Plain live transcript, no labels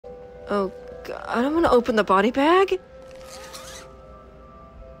Oh god, I'm gonna open the body bag?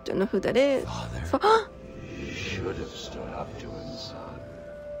 Don't know who that is. Father, you should have stood up to him, son.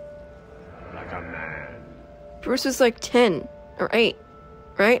 Like a man. Bruce is like 10 or 8,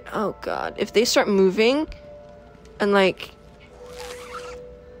 right? Oh god, if they start moving and like...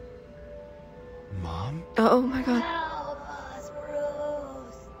 Mom? Oh my god. Help us,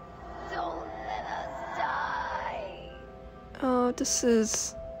 Bruce. Don't let us die. Oh, this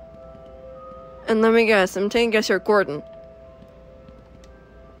is... And let me guess, I'm taking a guess here, Gordon.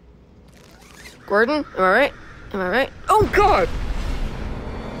 Gordon? Am I right? Am I right? Oh god!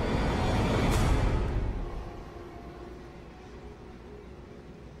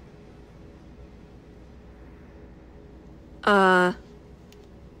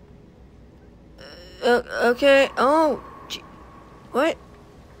 Okay. Oh, what?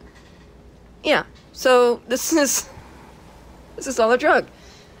 Yeah. So this is all a drug.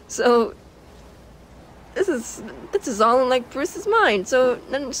 So this is all in like Bruce's mind. So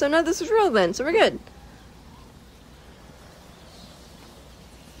none of this is real then. So we're good.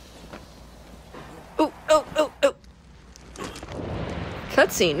 Oh.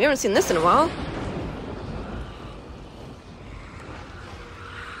 Cutscene. We haven't seen this in a while.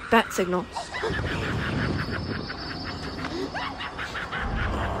 Bat signal.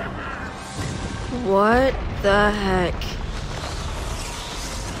 What the heck?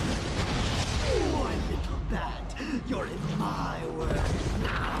 Boy, little bat, you're in my world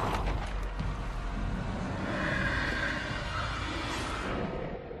now.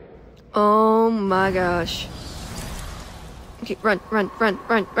 Oh my gosh. Okay, run.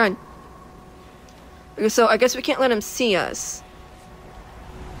 Okay, so I guess we can't let him see us.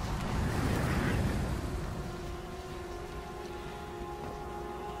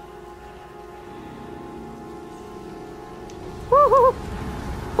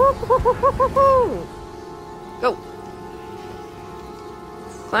 Go.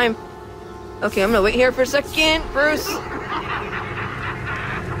 Climb. Okay, I'm gonna wait here for a second, Bruce. Okay,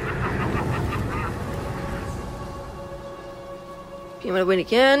 I'm gonna wait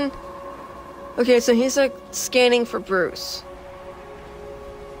again. Okay, so he's like scanning for Bruce.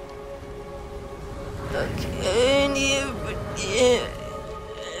 Okay,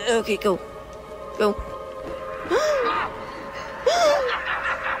 okay, go.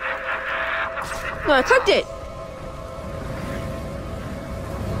 No, I clicked it!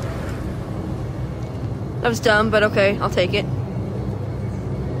 That was dumb, but okay, I'll take it.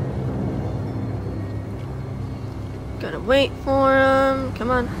 Gotta wait for him. Come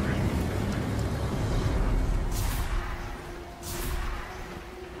on.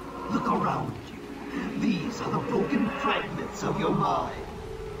 Look around you. These are the broken fragments of your mind.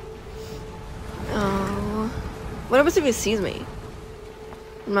 Oh. What happens if he sees me?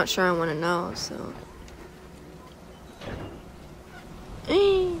 I'm not sure I want to know, so...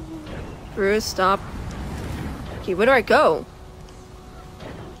 Bruce, stop. Okay, where do I go?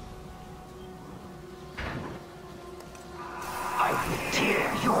 I will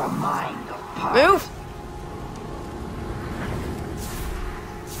tear your mind apart. Move!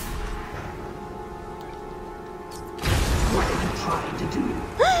 What are you trying to do?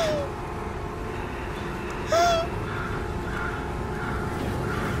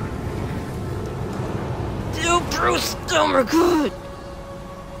 Dude, Bruce, oh my god!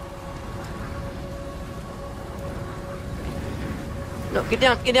 No, get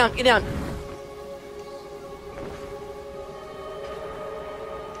down.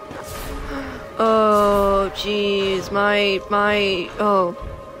 Oh, jeez, my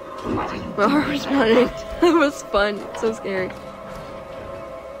heart was pounding. That was fun. So scary.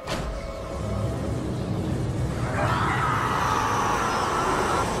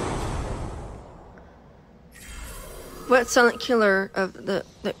 What silent killer of the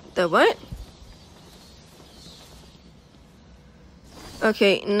what?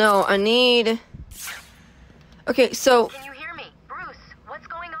 Okay, no, I need... Okay, so... Can you hear me? Bruce, what's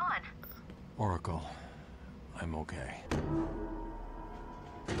going on? Oracle, I'm okay.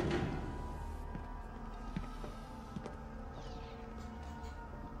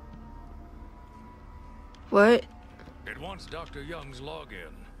 What? It wants Dr. Young's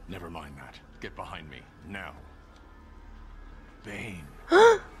login. Never mind that. Get behind me, now. Bane.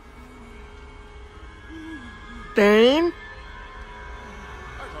 Bane?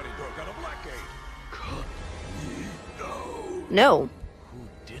 I thought he broke out a blackgate. Cut me down. No. Who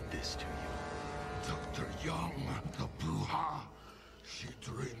did this to you? Dr. Young, the Bruja. She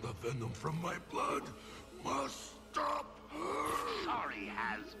drained the venom from my blood. Must stop her. Sorry,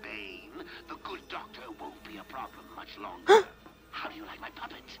 Has Bane. The good doctor won't be a problem much longer. How do you like my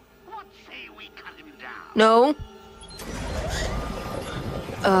puppet? What say we cut him down? No.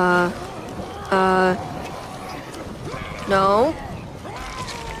 No.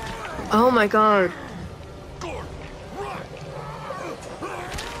 Oh my god.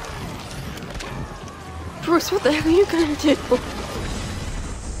 Bruce, what the heck are you gonna do?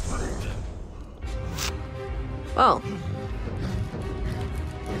 Well.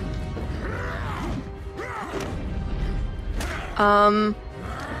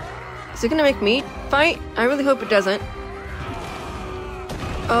 Is it gonna make me fight? I really hope it doesn't.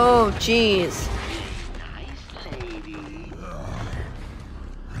 Oh, jeez.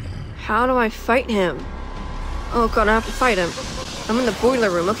 How do I fight him? Oh god, I have to fight him. I'm in the boiler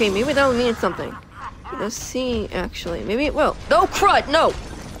room. Okay, maybe that'll mean something. Let's see, actually. Maybe it will. No, crud! No!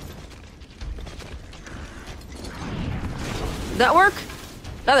 Did that work?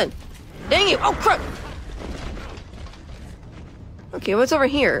 Nothing. Dang you! Oh, crud! Okay, what's over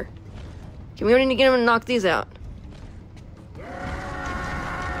here? Okay, we only need to get him and knock these out.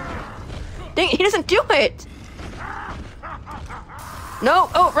 Dang it, he doesn't do it! No!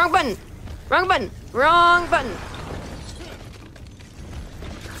 Oh, wrong button! Wrong button! Wrong button!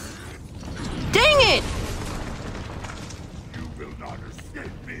 Dang it! You will not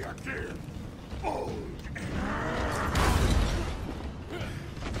escape me again. Old.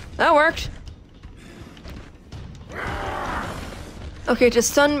 That worked. Okay,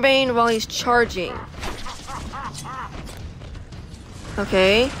 just Sunbane while he's charging.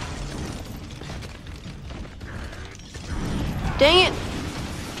 Okay. Dang it!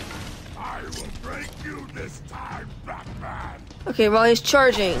 I will break you this time, Batman. Okay, while he's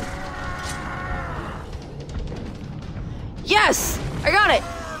charging. Yes! I got it!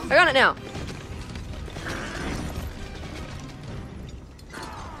 I got it now.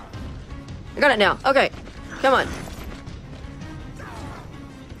 I got it now. Okay. Come on.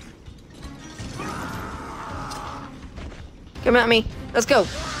 Come at me. Let's go.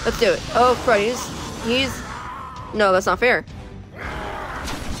 Let's do it. Oh, crud. He's... No, that's not fair.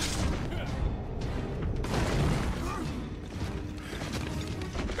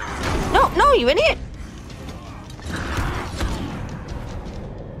 No, you idiot!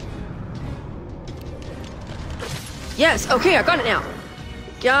 Yes, okay, I got it now.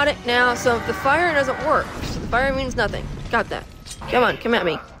 Got it now, so the fire doesn't work. So the fire means nothing. Got that. Come on, come at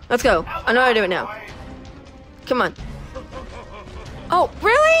me. Let's go. I know how to do it now. Come on. Oh,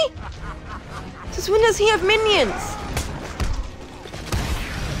 really? Since when does he have minions?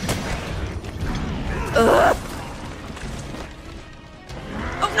 Ugh.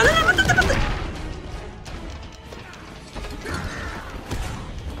 Oh, no.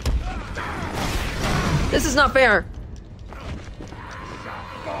 This is not fair.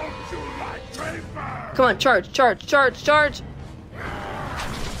 Come on, charge.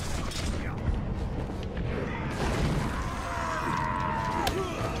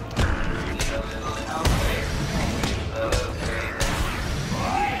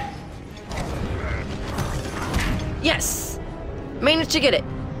 Yes! Managed to get it.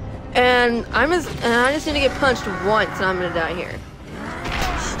 And I just need to get punched once and I'm gonna die here.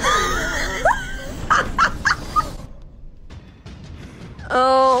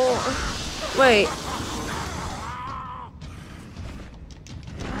 Oh, wait.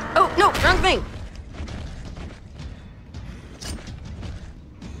 Oh, no, wrong thing.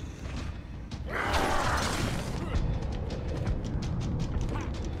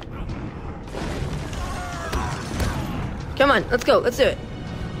 Come on, let's go, let's do it.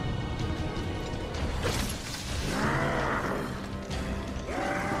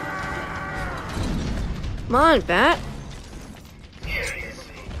 Come on, Bat.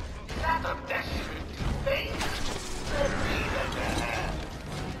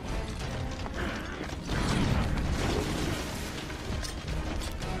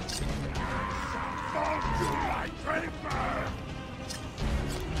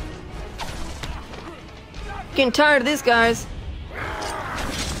 Getting tired of these guys.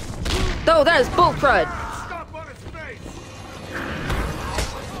 Oh, that is bull crud. Stop on his face.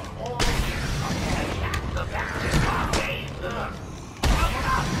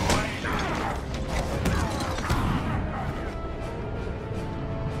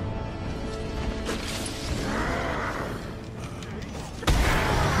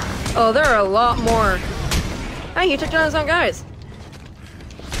 Oh, there are a lot more. Hey, he took down his own guys.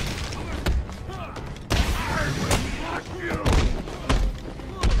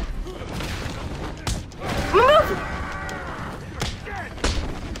 Move!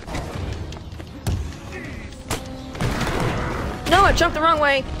 No, I jumped the wrong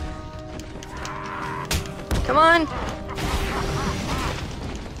way. Come on.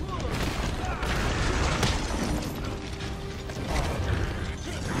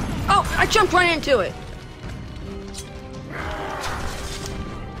 I jumped right into it.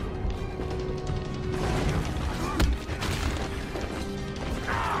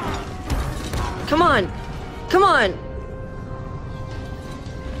 Come on. Come on.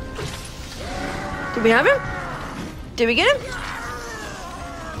 Did we have him? Did we get him?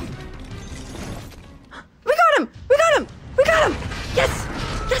 We got him! We got him! We got him! Yes!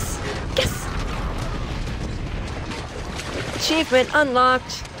 Yes! Yes! Achievement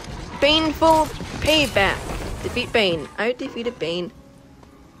unlocked. Baneful payback. Defeat Bane. I defeated Bane.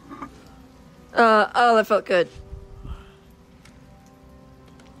 Oh, that felt good.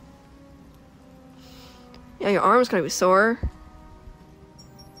 Yeah, your arm's gonna be sore.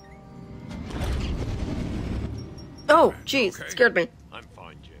 Oh, jeez, Okay. it scared me. I'm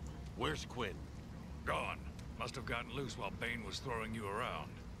fine, Jim. Where's Quinn? Gone. Must have gotten loose while Bane was throwing you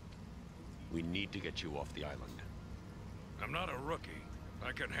around. We need to get you off the island. I'm not a rookie.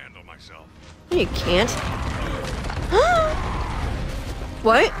 I can handle myself. No, you can't.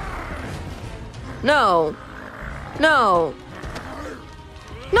 What? No. No.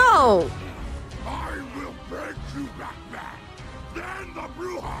 No! I will break you back back. Then the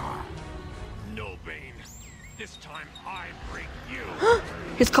Bruja. No, Bane. This time I break you.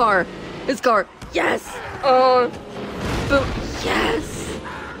 His car. His car. Yes! Oh. Boom. Yes!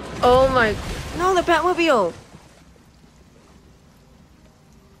 Oh my. No, the Batmobile!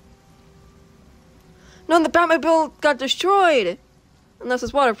 No, the Batmobile got destroyed! Unless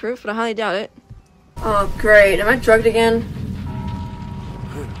it's waterproof, but I highly doubt it. Oh, great. Am I drugged again?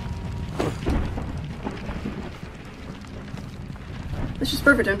 This is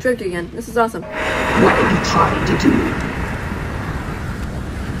perfect. I'm drugged again. This is awesome. What are you trying to do?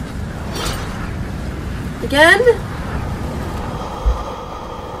 Again?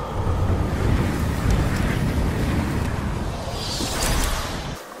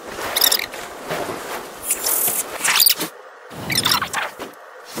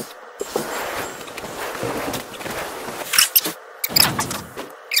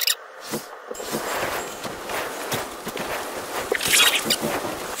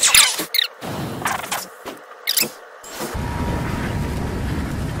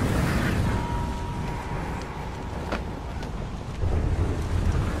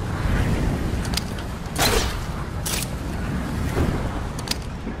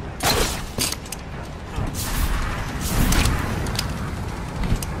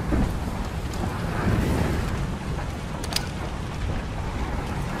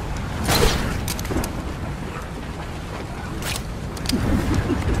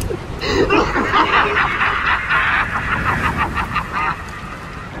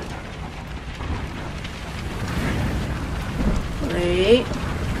 Wait.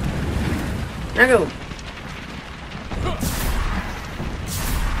 Now go.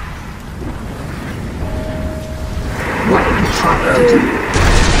 What are you trying to do?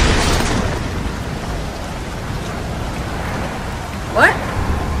 What?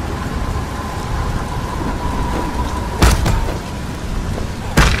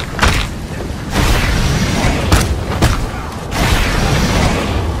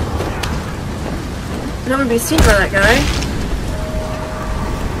 I don't want to be seen by that guy.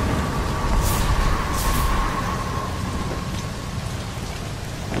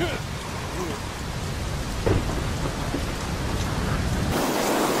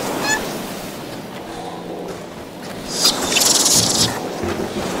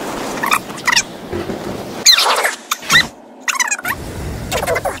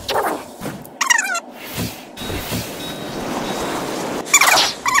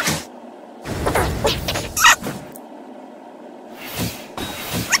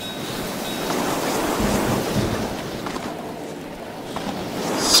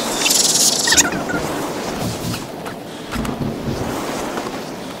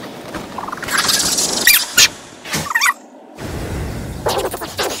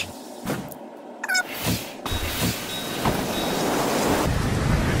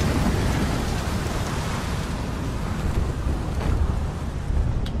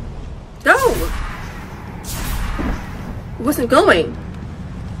 Go! It wasn't going.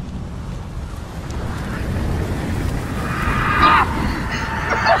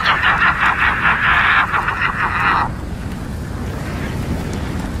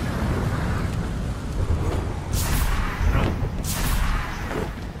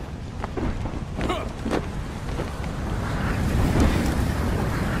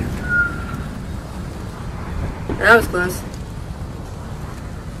 That was close.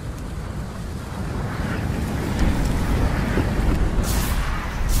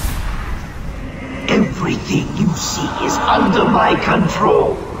 Everything you see is under my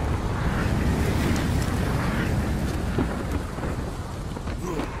control.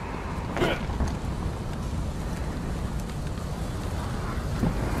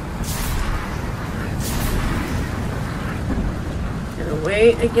 Gotta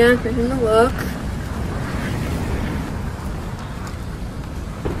wait again for him to look.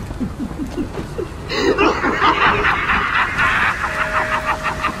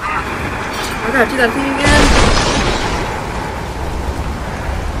 I gotta do that thing again.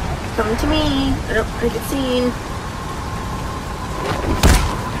 Come to me. I don't want to get seen.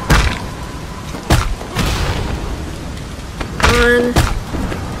 Come on.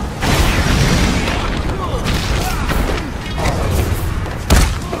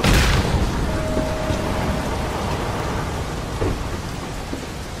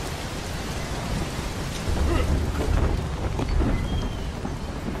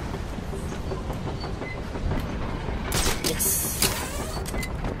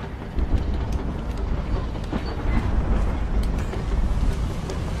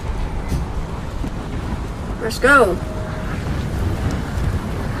 Let's go.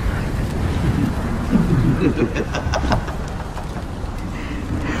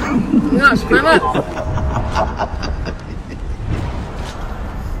 Oh my gosh, climb up.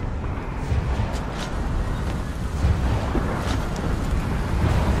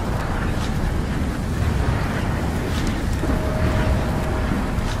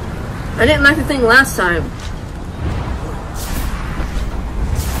 I didn't like the thing last time.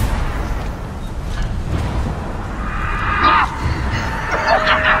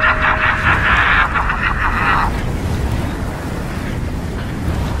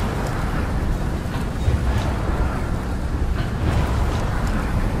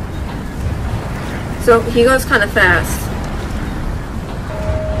 So he goes kind of fast.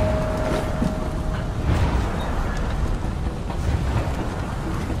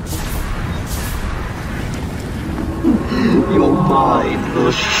 Your mind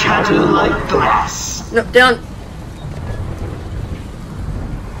will shatter like glass. No, down.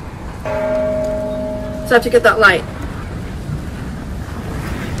 So I have to get that light.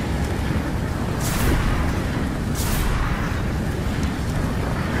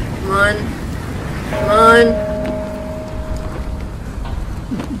 Come on. Come on.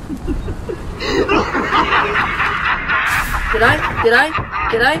 Did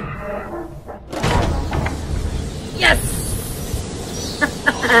I? Yes!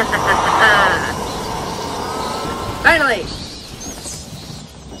 Finally!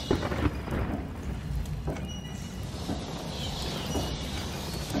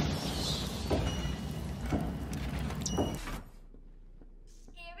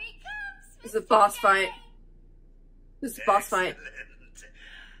 This is a boss fight. This is a boss fight. Excellent.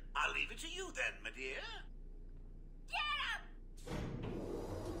 I'll leave it to you then, my dear.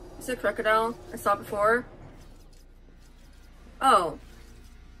 Is it a crocodile? I saw it before. Oh.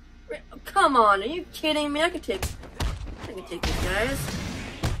 Come on, are you kidding me? I can take these guys.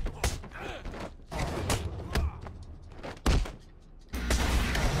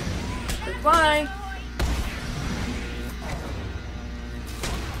 Goodbye.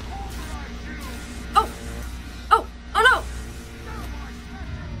 Oh no!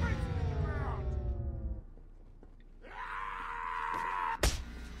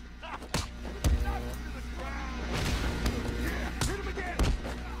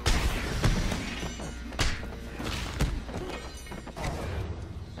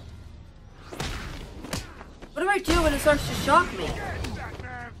 What do I do when it starts to shock me?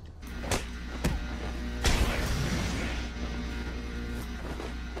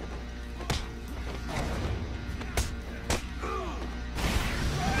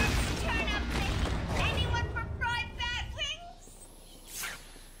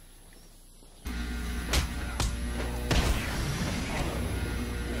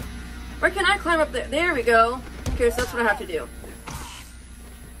 Where can I climb up there? There we go. Okay, so that's what I have to do.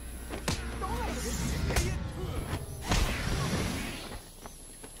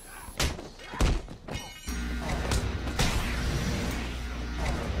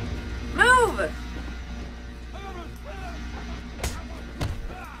 Move!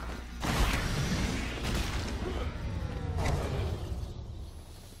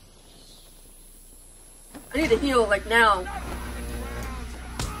 I need to heal, like, now.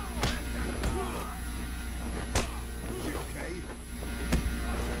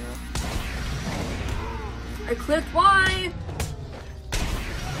 I clicked Y!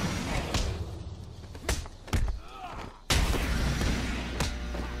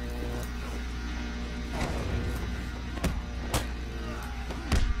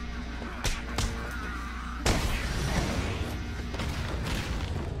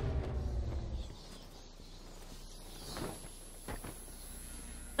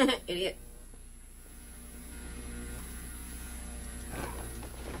 Idiot.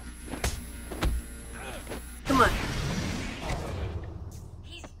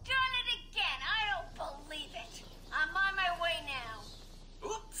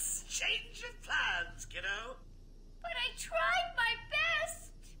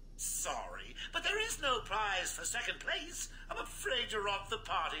 for second place, I'm afraid you're off the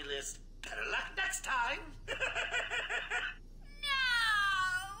party list. Better luck next time. No!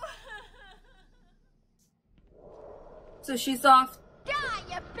 So she's off. Die,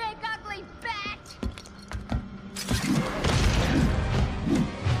 you big ugly bat!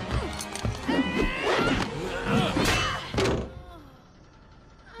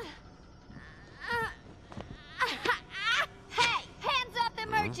 Hey, hands off the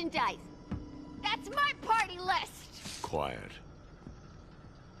merchandise. That's my party list. Quiet.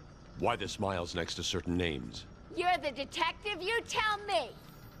 Why the smiles next to certain names? You're the detective, you tell me.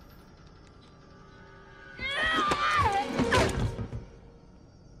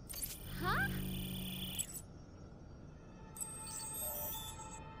 Huh?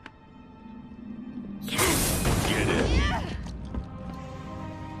 Get it?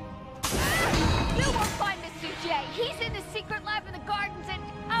 You won't find Mr. J. He's in the secret lab in the gardens and...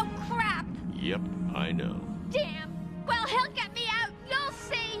 oh, crap. Yep, I know. Damn. Well, he'll get me out. You'll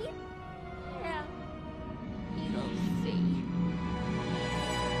see. Yeah. You'll see.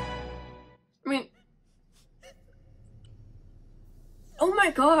 I mean, oh my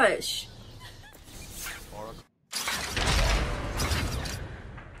gosh.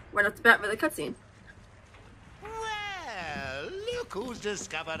 Right off the bat with a cutscene. Well, look who's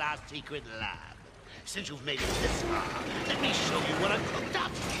discovered our secret lab. Since you've made it this far, let me show you what I've cooked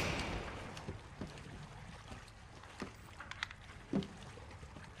up.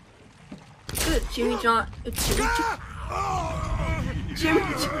 Good, Jimmy John.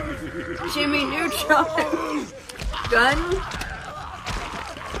 Jimmy Neutron. Gun.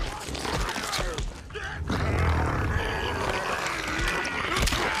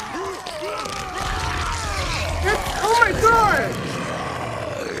 Oh my god!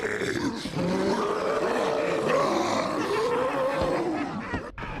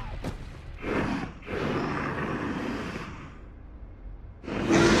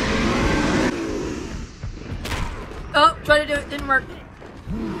 Oh, tried to do it, didn't work.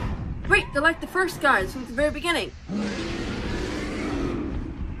 Wait, they're like the first guys from the very beginning.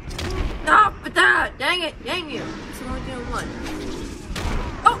 Oh, but that! Dang it, dang you. So I'm only doing one.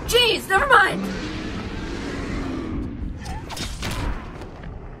 Oh, jeez, never mind!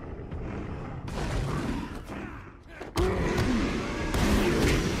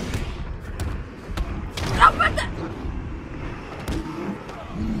 Oh, what the?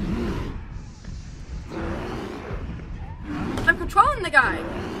 I'm controlling the guy.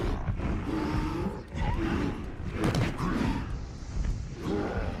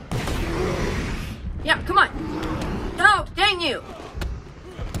 Yeah, come on. No, dang you.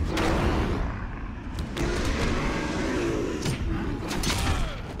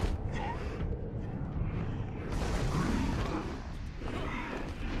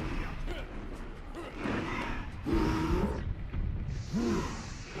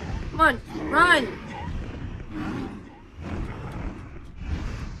 Come on, run.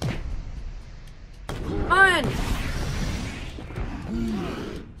 On!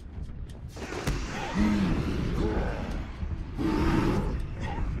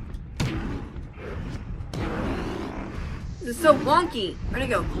 This is so wonky. Where'd it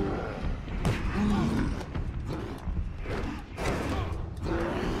go?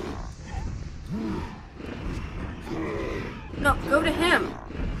 No, go to him.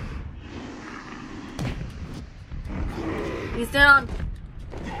 He's down.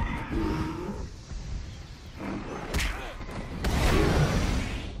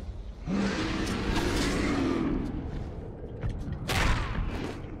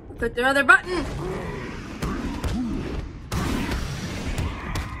 Click the other button.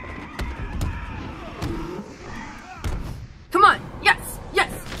 Come on. Yes.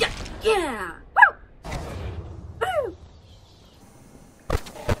 Yes. Yes. Yeah. Woo. Woo.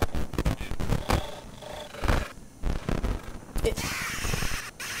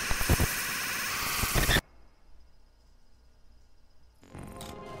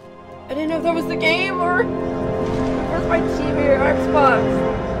 I didn't know if that was the game or where's my TV or Xbox.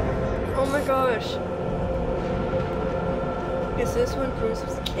 Oh my gosh. Is this when Bruce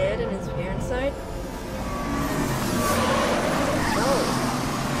was a kid and his parents died? Oh.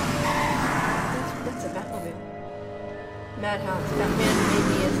 That's a Batmobile. Madhouse. Batman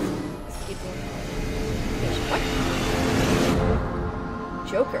maybe is escaping. What?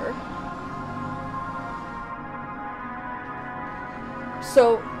 Joker?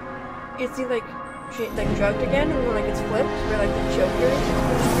 So, is he like drugged again and then like it's flipped where like the Joker is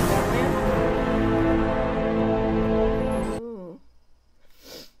the Batman? Ooh.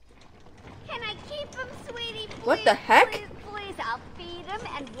 Can I keep him, sweetie? Please, What the heck? Please, please. I'll feed him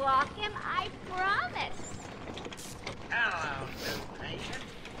and walk him. I promise. Hello, new patient.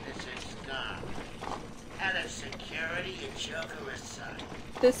 This is Scott. Head of security at Joker Asylum.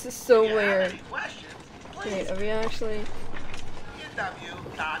 This is so If you have weird. any questions, Wait, please. are we actually?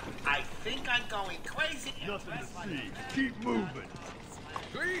 I think I'm going crazy. Nothing to see. Keep moving.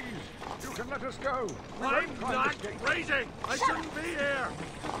 Please, you can let us go. I'm not crazy. I shouldn't be here.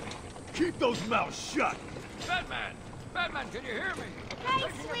 Keep those mouths shut. Batman! Batman, can you hear me? Hey,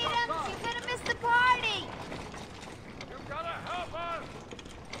 Taking us Sweetums, outside. you're gonna miss the party! You gotta help us!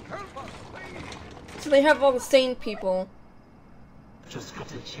 Help us, please! So they have all the sane people Just got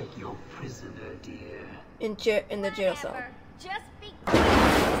to check your prisoner, dear. in the jail cell. Whatever. Just be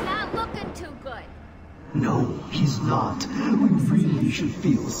quiet. He's not looking too good. No, he's not. We really should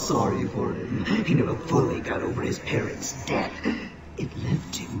feel sorry for him. He never fully got over his parents' death. It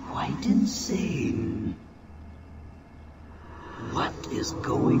left him quite insane. What is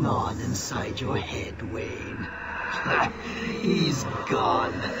going on inside your head, Wayne? He's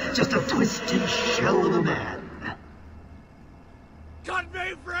gone. Just a twisted shell of a man. Cut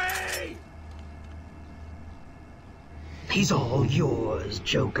me free! He's all yours,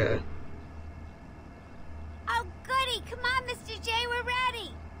 Joker. Oh, goody. Come on, Mr. J, we're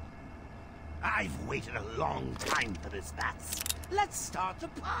ready. I've waited a long time for this, Bats. Let's start the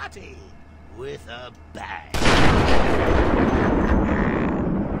party with a bang.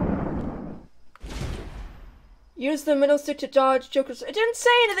 Use the middle stick to dodge Joker's. It didn't say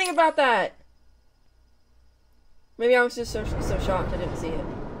anything about that. Maybe I was just so shocked I didn't see it.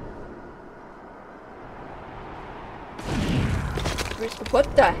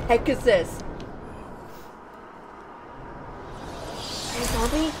 What the heck is this? Hey,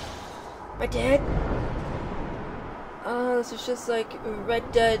 zombie? Am I dead? Oh, this is just like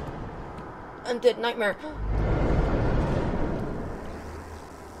Red Dead Undead Nightmare.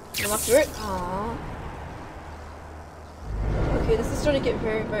 Can I walk through it? Aww. Okay, this is starting to get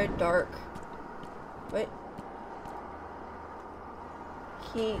very, very dark. Wait.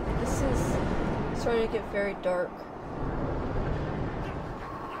 This is starting to get very dark.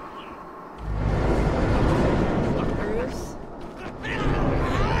 Bruce?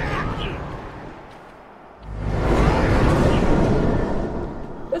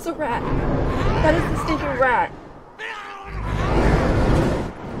 There's a rat. That is the stinking rat.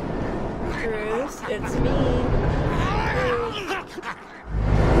 Bruce, it's me. Bruce.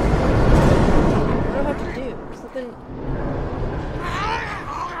 What do I have to do? Something.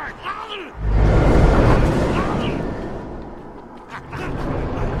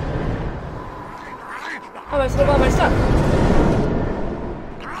 Oh, I stole all my stuff.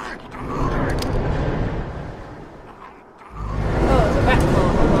 Oh, it's a bat ball.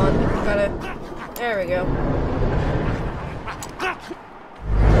 Hold on. Gotta. There we go.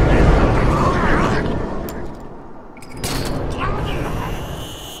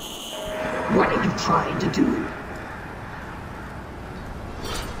 What are you trying to do?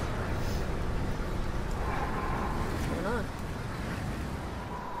 What's going on?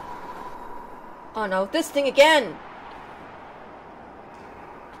 Oh no, this thing again!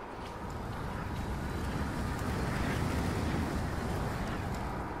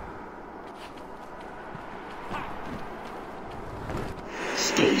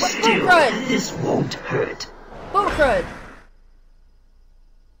 Stay still. crud? This won't hurt. Bullcrud!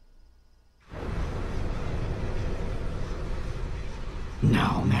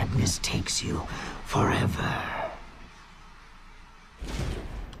 Now madness takes you forever.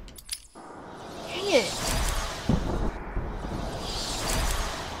 Dang it!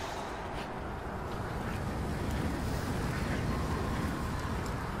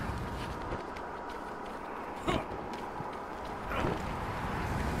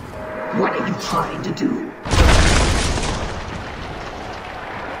 What are you trying to do?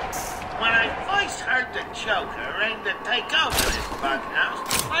 When I first heard the Joker aimed to take over this bug house,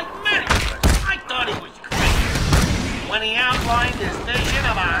 like many of us, I thought he was crazy. When he outlined his vision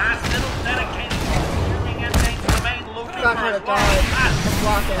of a hospital dedicated to curing inmates from aid looting Forgot for how to his long dodge. time, I'm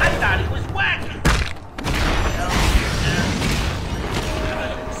blocking I it. thought he was wacky.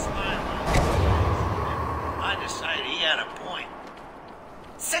 I decided he had a point.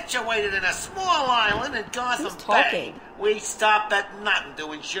 Situated in a small island in Gotham Who's Bay, talking? we stopped at nothing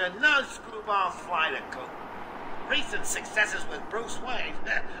to ensure no screwball flight occurred. Recent successes with Bruce Wayne,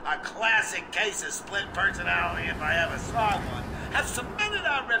 a classic case of split personality if I ever saw one, have cemented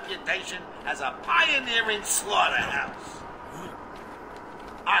our reputation as a pioneering slaughterhouse.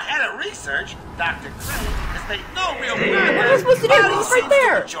 Our head of research, Dr. Crane, has made no real progress. What am I supposed to do? but It he was right seems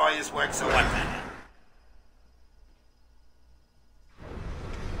there. to enjoy his work, so what the heck?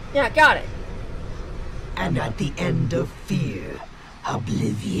 Yeah, got it. And at the end of fear,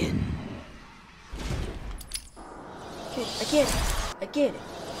 oblivion. Okay, I get it. I get it.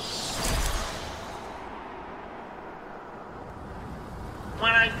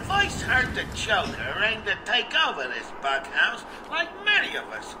 When I first heard the Joker aimed to take over this bug house, like many of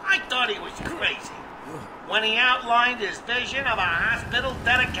us, I thought he was crazy. When he outlined his vision of a hospital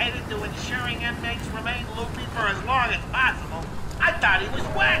dedicated to ensuring inmates remain loopy for as long as possible, I thought he was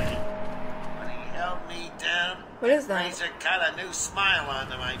wacky. When he held me down, What is that? Razor cut a new smile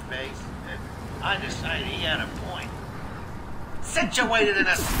onto my face, and I decided he had a point. Situated in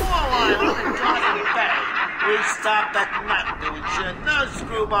a small island in Gotham Bay, we stopped at nothing to ensure no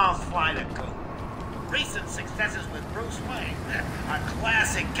screwball flight occurred. Recent successes with Bruce Wayne, a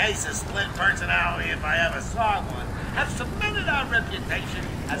classic case of split personality if I ever saw one, have cemented our reputation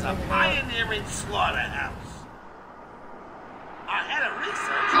as a pioneering slaughterhouse. Our head of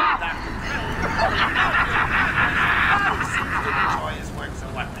research, Dr. Craig, seems to enjoy his work, so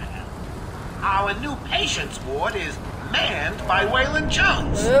what the hell. Our new patients ward is manned by Waylon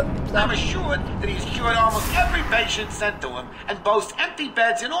Jones. I'm assured that he's cured almost every patient sent to him and boasts empty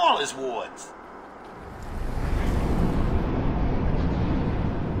beds in all his wards.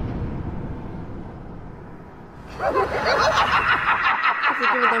 If we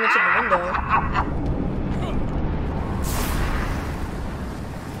give it that much of a window.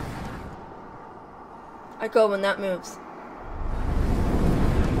 I go when that moves.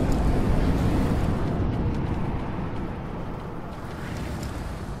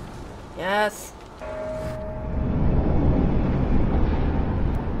 Yes.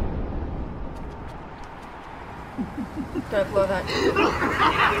 Gotta blow that.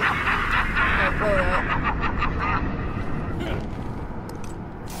 Gotta blow that.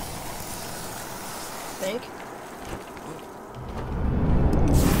 Think.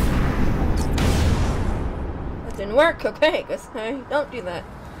 That didn't work. Okay, guess I don't do that.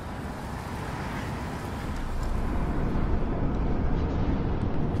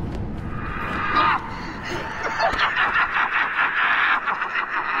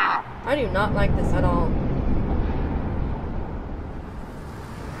 I do not like this at all.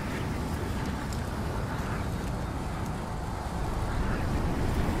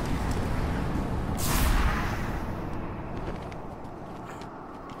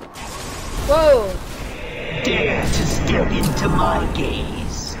 Whoa! Dare to step into my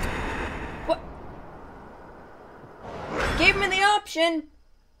gaze. What? Gave me the option.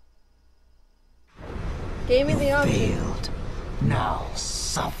 Gave me the option. Failed. Now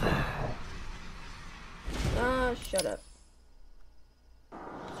suffer. Ah, shut up.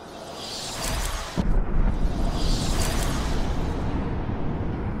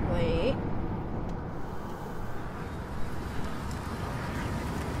 Wait.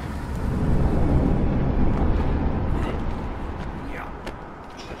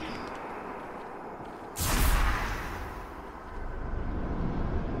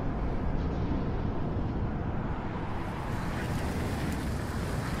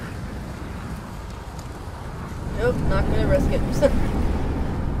 Nope, not gonna risk it.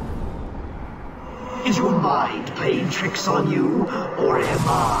 Is your mind playing tricks on you, or am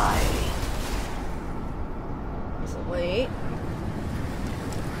I? So wait.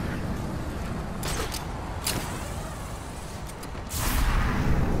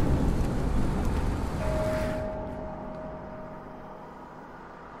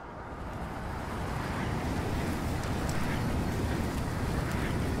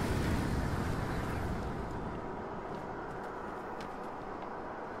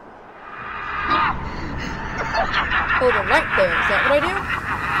 Hold it right there. Is that what I do?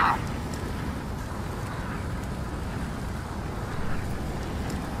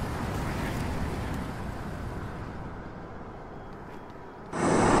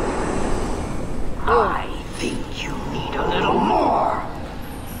 I think you need a little more.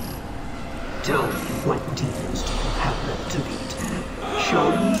 Tell me, what demons do you have left to beat? Shall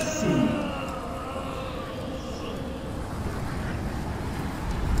we see?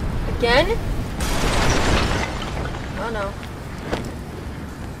 Again? Oh no.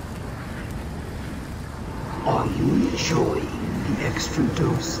 Are you enjoying the extra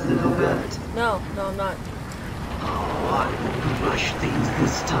dose, little bat? No, I'm not. Oh, I won't rush things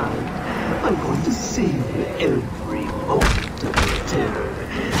this time. I'm going to savor every moment of the terror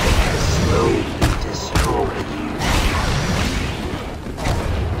and slowly destroy you.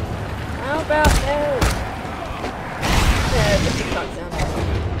 How about no? Yeah, the TikTok sound.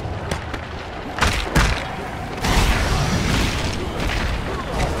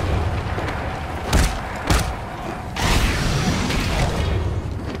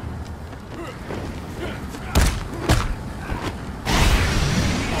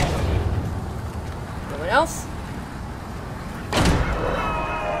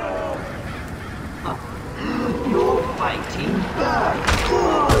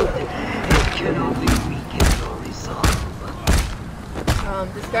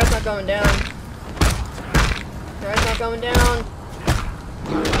 not going down. Guy's not going down.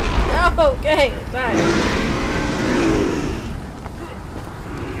 No, okay, back.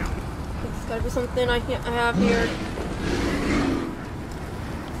 There's gotta be something I have here.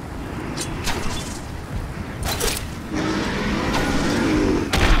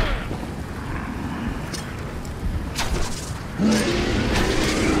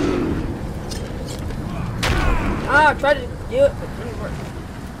 I tried to do it, but it didn't work.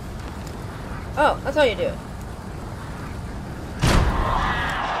 Oh, that's how you do it.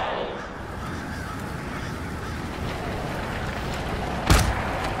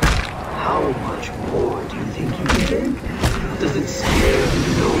 How much more do you think you can take? Does it scare you to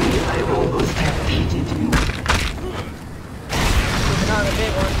know that I've almost defeated you? It's not a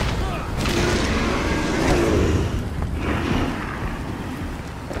big one.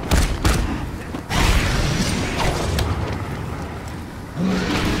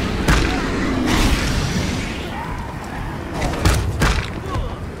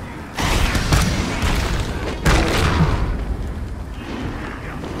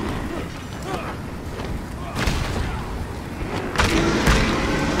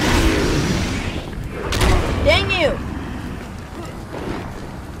 Dang you!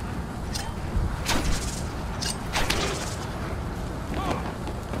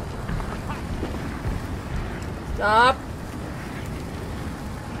 Stop.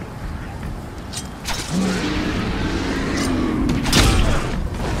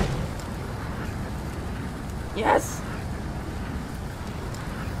 Yes.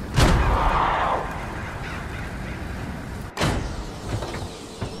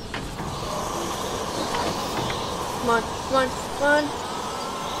 Come on, come on, come on.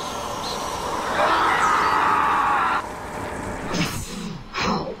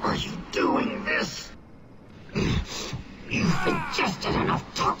 How are you doing this? You've ingested enough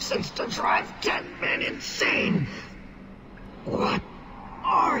toxins to drive 10 men insane. What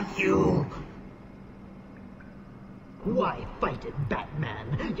are you? Why fight it,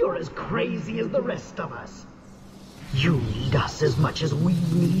 Batman? You're as crazy as the rest of us. You need us as much as we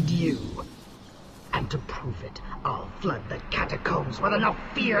need you. And to prove it, I'll flood the catacombs with enough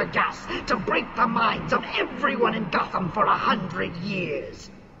fear gas to break the minds of everyone in Gotham for 100 years.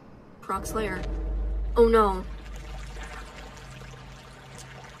 Croc's lair. Oh no.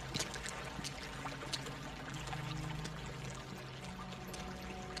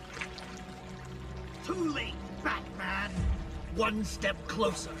 Too late, Batman. One step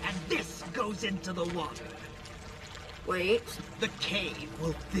closer, and this goes into the water. Wait. The cave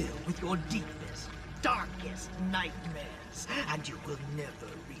will fill with your deepest, darkest nightmares, and you will never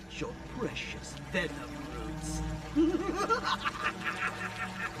reach your precious venom roots.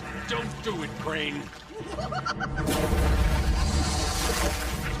 Don't do it, Crane.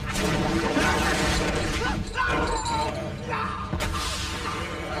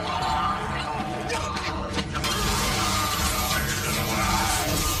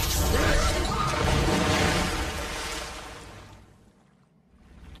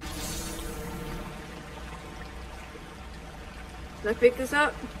 Can I pick this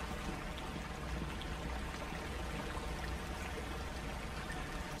up?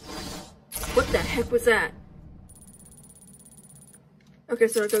 What the heck was that? Okay,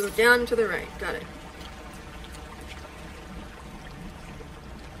 so I gotta go down to the right. Got it.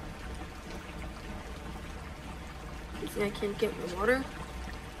 You see I can't get in the water?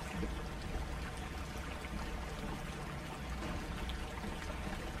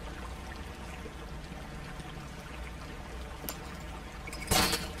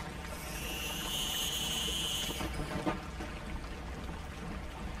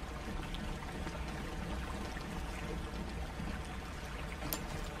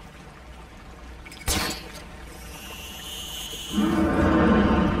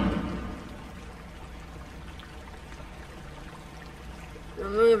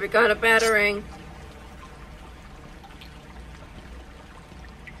 Don't move, it got a battering.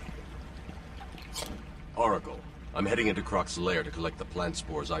 Oracle, I'm heading into Croc's lair to collect the plant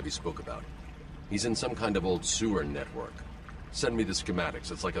spores Ivy spoke about. He's in some kind of old sewer network. Send me the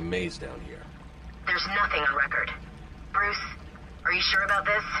schematics, it's like a maze down here. There's nothing on record. Bruce, are you sure about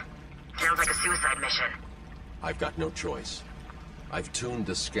this? Sounds like a suicide mission. I've got no choice. I've tuned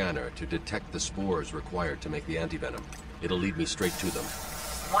the scanner to detect the spores required to make the antivenom. It'll lead me straight to them.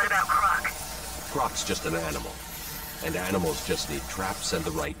 What about Croc? Croc's just an animal. And animals just need traps and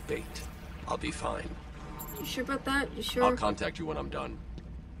the right bait. I'll be fine. You sure about that? You sure? I'll contact you when I'm done.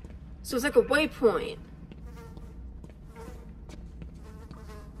 So it's like a waypoint.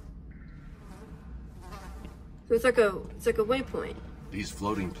 So it's like a waypoint. These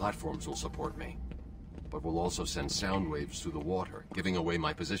floating platforms will support me, but will also send sound waves through the water, giving away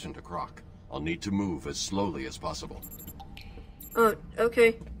my position to Croc. I'll need to move as slowly as possible. Oh,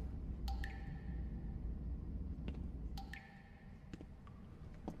 okay.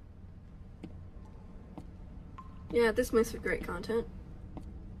 Yeah, this makes for great content.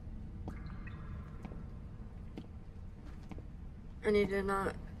 I need to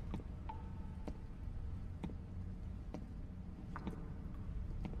not...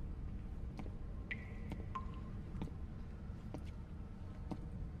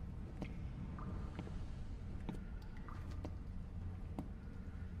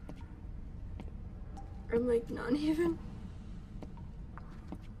 I'm like not even...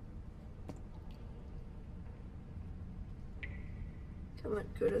 Come on,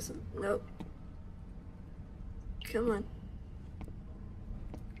 go to some... Nope. Come on.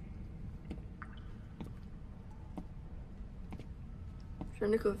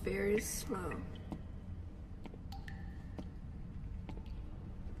 Trying to go very slow.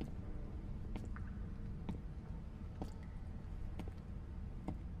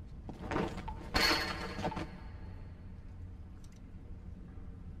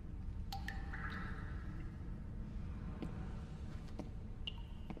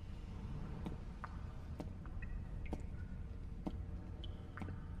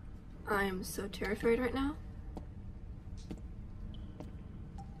 I am so terrified right now.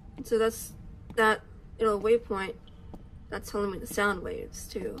 So that's that little waypoint that's telling me the sound waves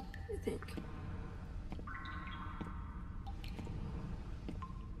too, I think.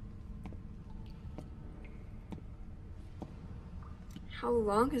 How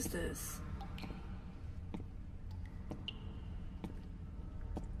long is this?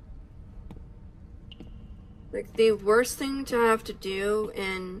 Like the worst thing to have to do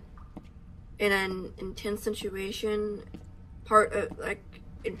in an intense situation,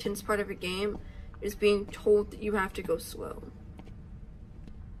 intense part of a game, is being told that you have to go slow.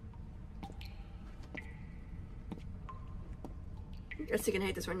 I guess you can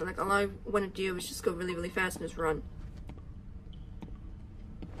hate this right now. Like all I want to do is just go really, really fast and just run.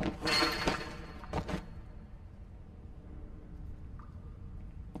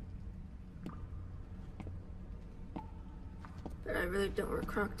 But I really don't want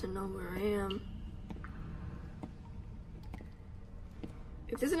Croc to know where I am.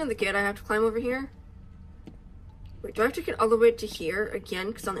 If there's another gate, I have to climb over here. Wait, do I have to get all the way to here again?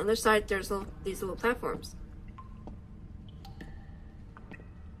 Because on the other side, there's these little platforms.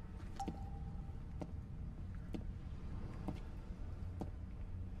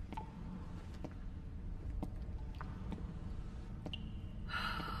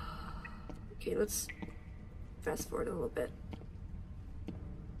 Okay, let's fast forward a little bit.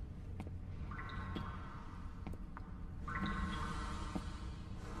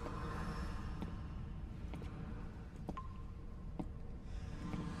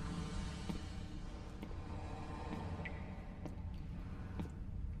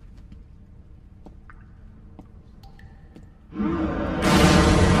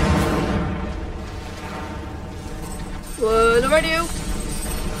 What do I do?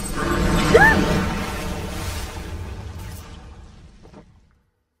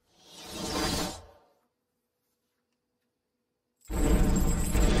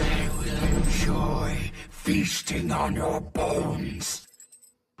 I will enjoy feasting on your bones.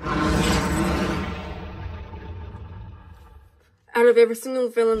 Out of every single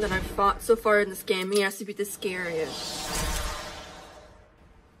villain that I've fought so far in this game, he has to be the scariest.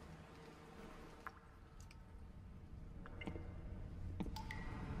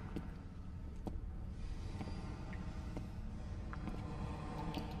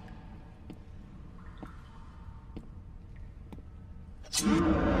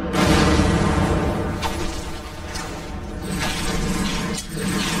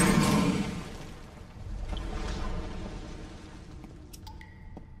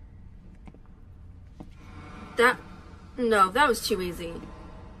 No, that was too easy.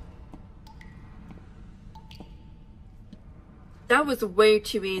 That was way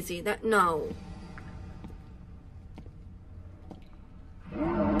too easy. No.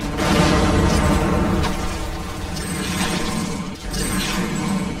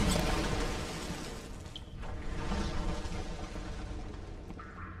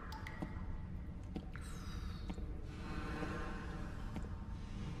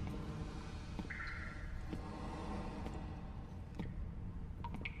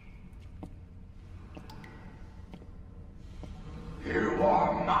 You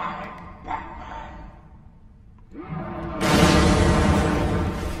are mine, Batman.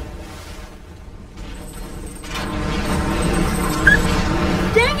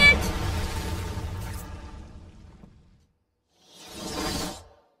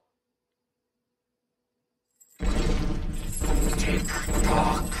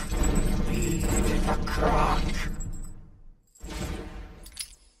 the croc.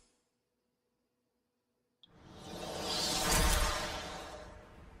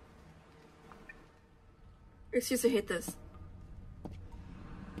 Excuse, I hate this.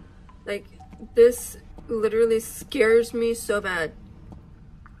 Like, this literally scares me so bad.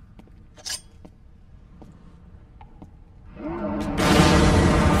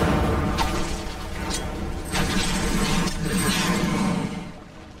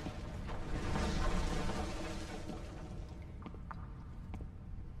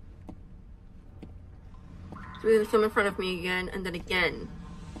 So they come in front of me again, and then again.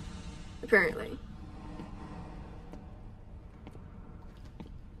 Apparently.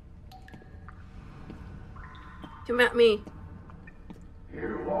 Come at me.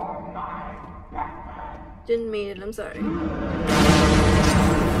 You are mine, Batman. Didn't mean it, I'm sorry.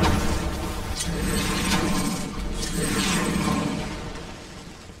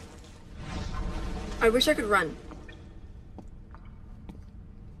 I wish I could run.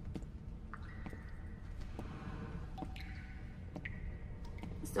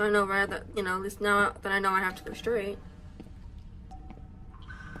 At least now I know where that, you know, at least now that I know I have to go straight.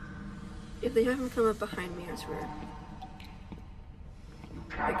 If they haven't come up behind me, I swear.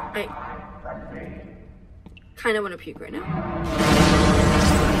 Like, I kind of want to puke right now.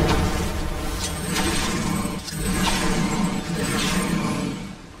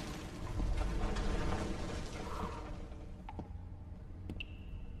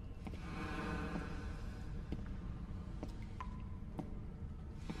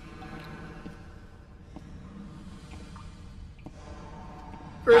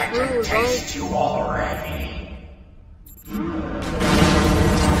 First rule is Taste you already.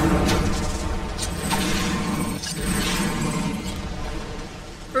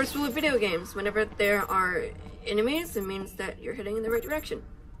 First rule of video games, whenever there are enemies, it means that you're heading in the right direction.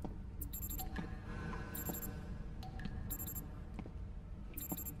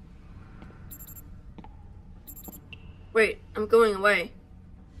 Wait, I'm going away.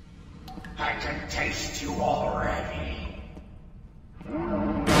 I can taste you already.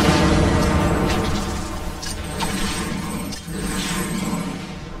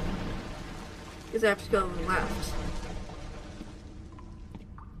 Because I have to go left.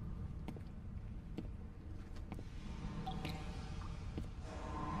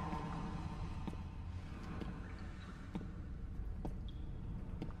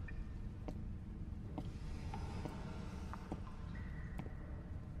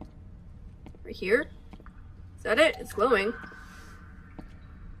 Right here? Is that it? It's glowing.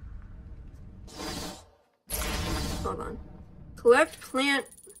 Hold on. Collect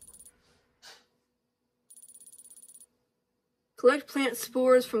plant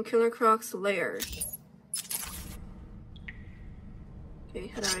spores from Killer Croc's lair. Okay,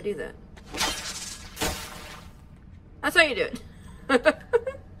 how do I do that? That's how you do it.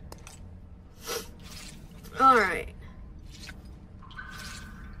 Alright.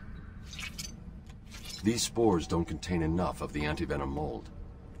 These spores don't contain enough of the antivenom mold.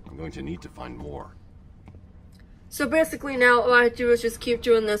 I'm going to need to find more. So basically now all I have to do is just keep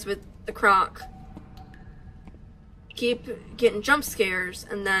doing this with the croc. Keep getting jump scares,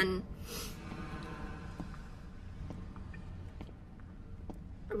 and then...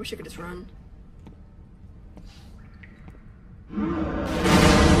 I wish I could just run.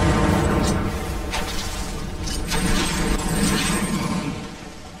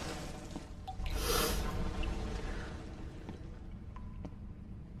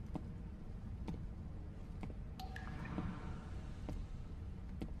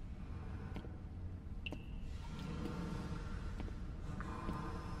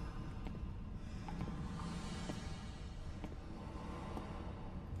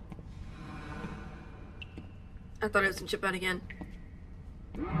 I thought it was in chip out again.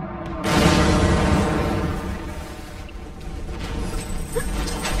 They're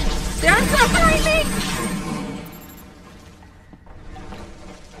not behind me!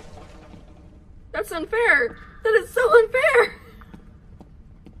 That's unfair. That is so unfair.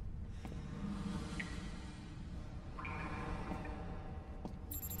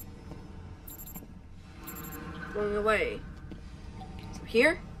 Going away. So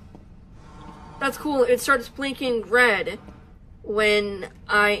here? That's cool. It starts blinking red when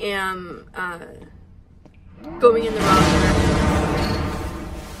I am going in the wrong direction.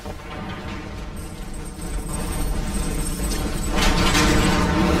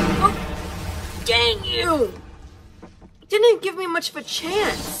 Oh, dang you! Didn't give me much of a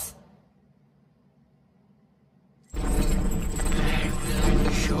chance. I will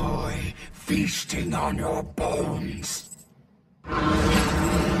enjoy feasting on your bones.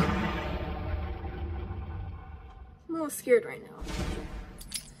 scared right now.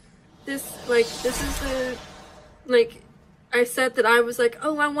 This is the, like, I said that I was like,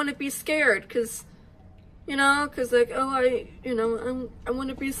 oh, I want to be scared, because, you know, because, like, oh, I want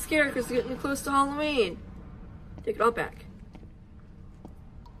to be scared because it's getting close to Halloween. Take it all back.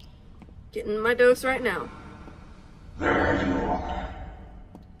 Getting my dose right now. There you are.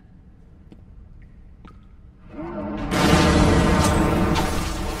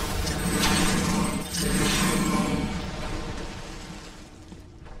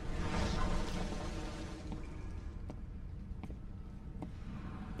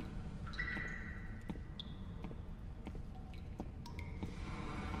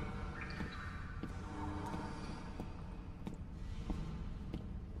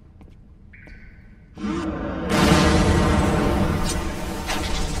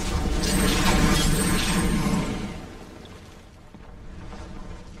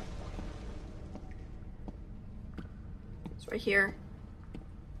 Right here.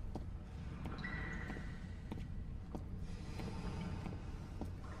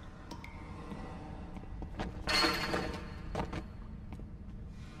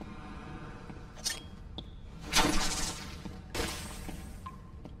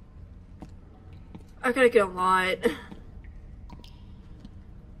 I gotta get a lot.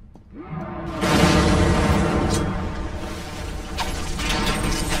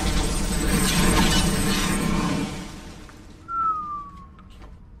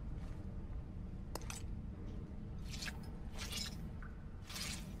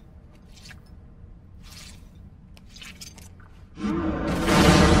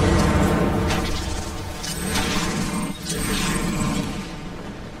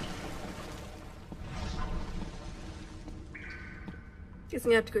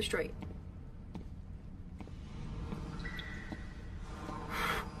 Guessing I have to go straight.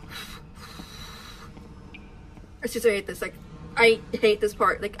 I just hate this. Like, I hate this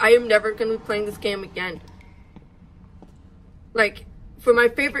part. Like, I am never gonna be playing this game again. Like, for my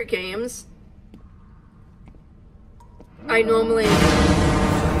favorite games, I normally...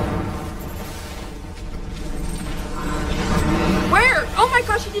 Where? Oh my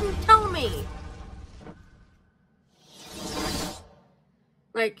gosh, you didn't tell me!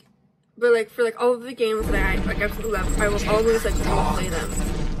 Like, but like, for like all of the games that I like absolutely love, I will always like replay them.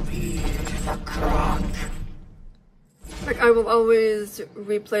 Like, I will always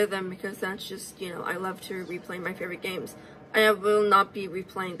replay them because that's just, you know, I love to replay my favorite games. I will not be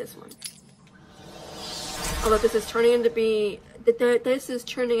replaying this one. Although this is turning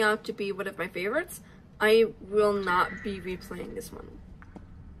out to be one of my favorites, I will not be replaying this one.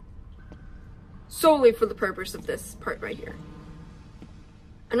 Solely for the purpose of this part right here.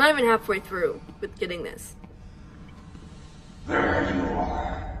 I'm not even halfway through with getting this. There you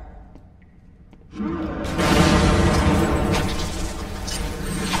are.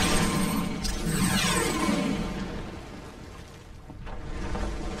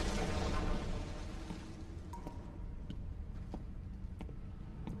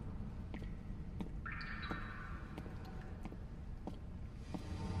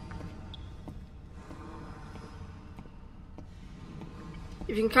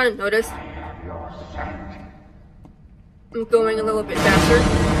 If you can kind of notice, I'm going a little bit faster.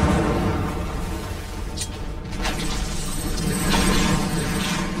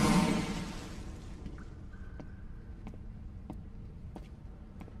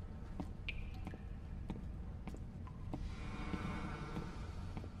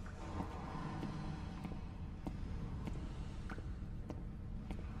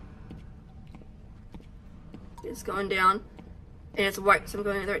 It's going down. And it's white, so I'm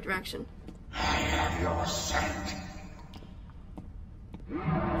going in the right direction. I have your scent.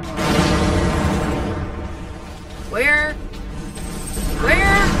 Where?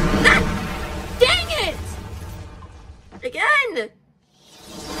 Where? Ah! Dang it! Again!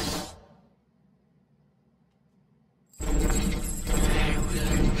 I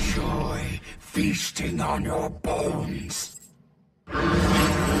will enjoy feasting on your bones.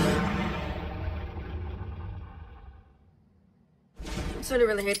 I'm starting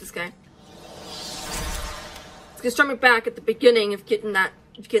to really hate this guy. It's gonna start me back at the beginning of getting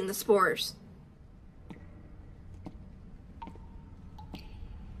the spores.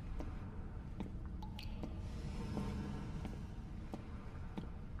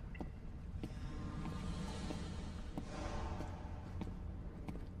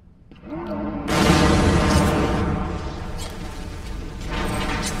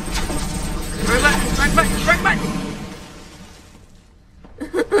 Right button!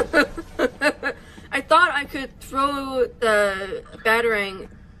 I thought I could throw the battering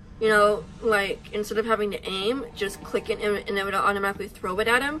you know, like, instead of having to aim, just click it and it would automatically throw it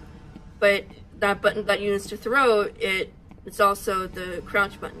at him. But that button that you use to throw it, it's also the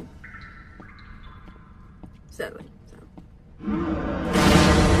crouch button. Sadly. So.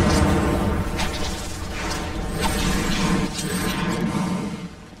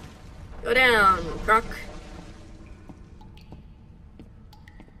 Go down, Croc.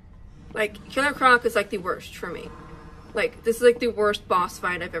 Like, Killer Croc is like the worst for me. Like, this is like the worst boss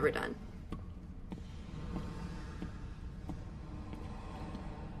fight I've ever done.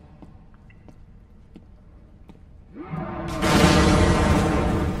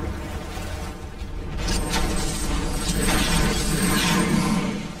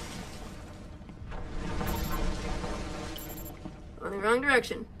 On the wrong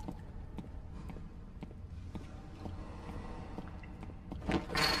direction.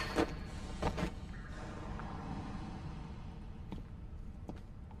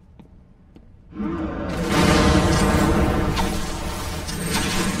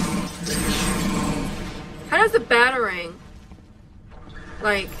 How does the battering,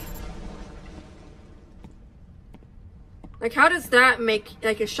 like how does that make,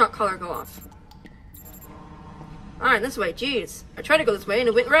 like, a shot collar go off? Alright, this way, jeez. I tried to go this way and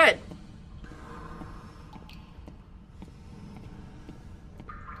it went red.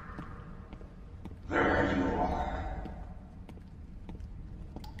 There you are.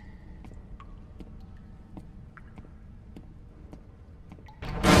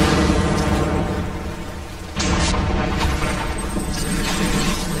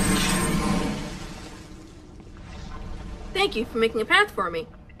 Thank you for making a path for me.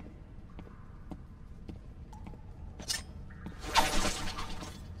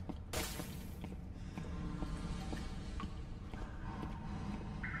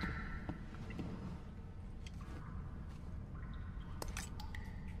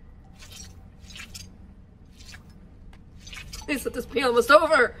 Please let this be almost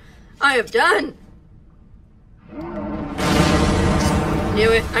over. I have done.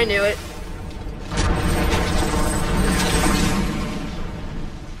 Knew it. I knew it.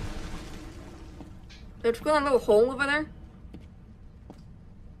 Did you go in that little hole over there?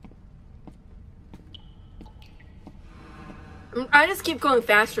 I just keep going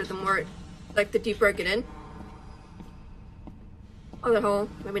faster the more, like, the deeper I get in. Oh, that hole.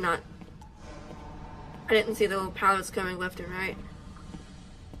 Maybe not. I didn't see the little pallets coming left and right.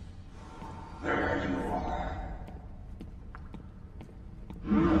 There you are.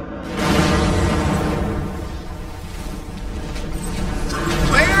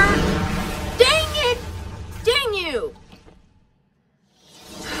 Where? Dang it! Dang you!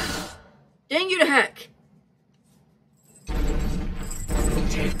 Dang you to heck.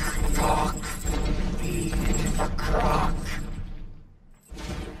 Tick tock. Feed the croc.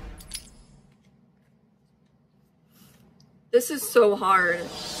 This is so hard.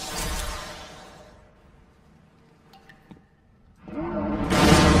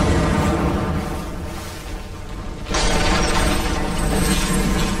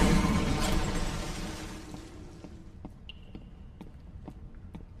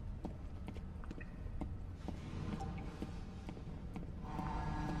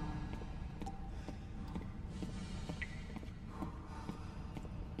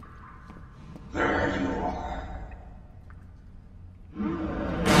 There you are.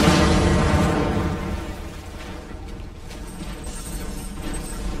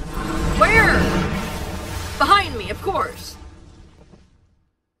 Where? Behind me, of course.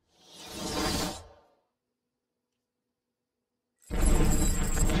 I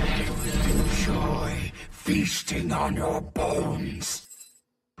will enjoy feasting on your bones.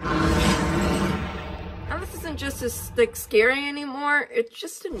 Now this isn't just as, like, scary anymore. It's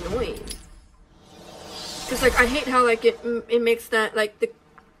just annoying. Cause, like, I hate how, like, it makes that, like,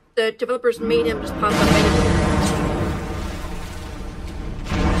 the developers made him just pop up anywhere.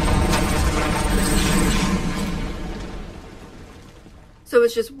 So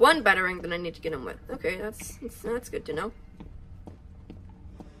it's just one battering that I need to get him with. Okay, that's good to know.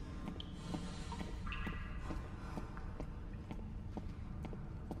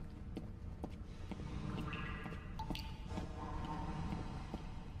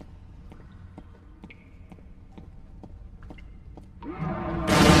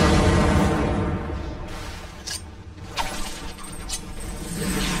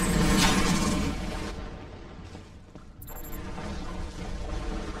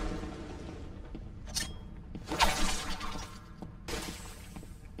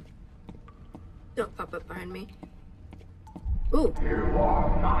 Don't pop up behind me. Ooh. You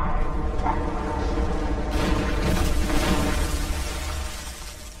are mine.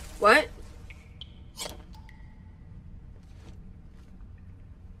 What?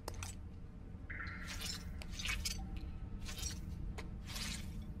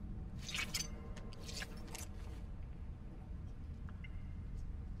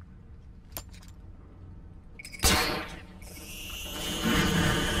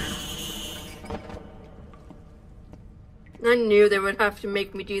 I knew they would have to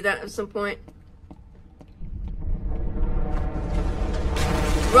make me do that at some point.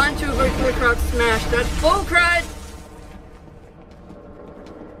 Run to avoid Killer Croc smash. That's bull crud!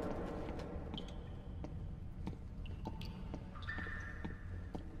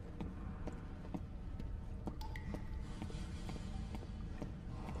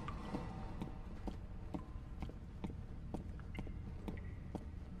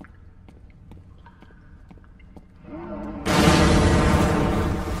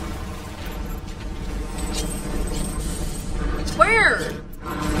 Where?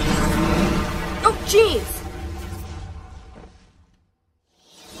 Oh, jeez!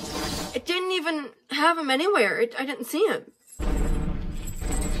 It didn't even have him anywhere. I didn't see him.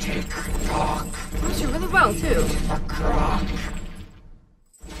 Take Doc Actually, really well, too. the Croc.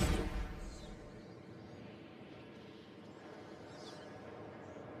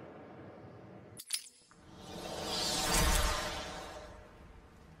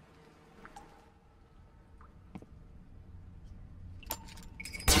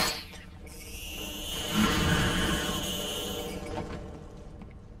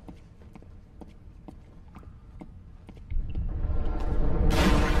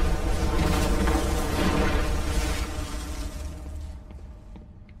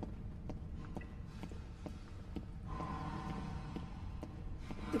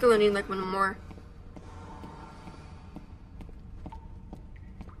 I think I'll need like one more.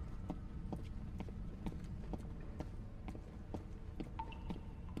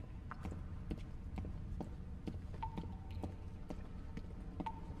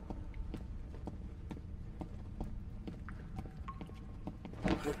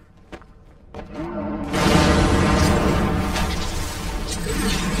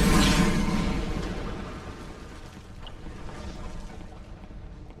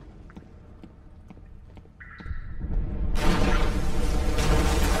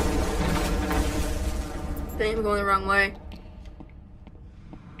 I think I'm going the wrong way.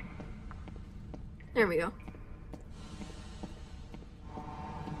 There we go.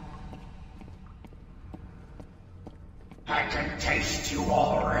 I can taste you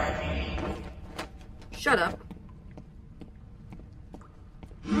already. Shut up.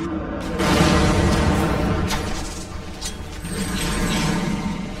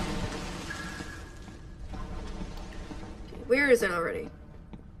 Where is it already?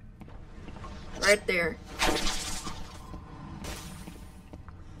 Right there.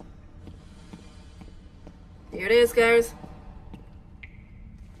 Here it is, guys.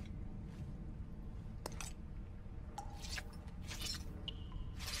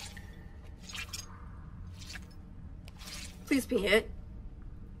 Please be hit.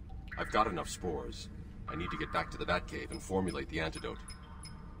 I've got enough spores. I need to get back to the Batcave and formulate the antidote.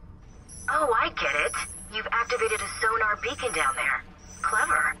 Oh, I get it. You've activated a sonar beacon down there.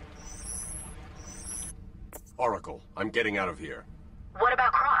 Clever. Oracle, I'm getting out of here. What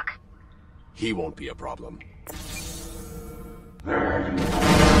about Croc? He won't be a problem.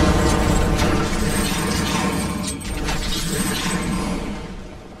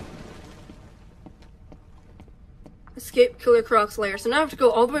 Escape Killer Croc's lair. So now I have to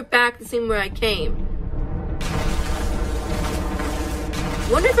go all the way back the same way I came.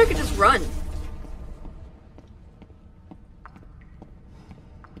 Wonder if I could just run.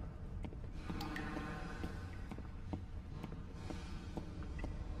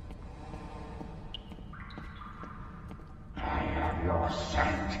 Your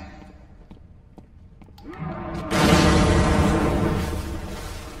scent.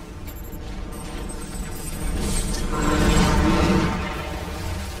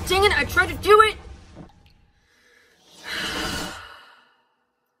 Dang it, I tried to do it!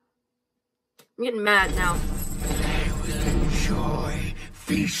 I'm getting mad now. I will enjoy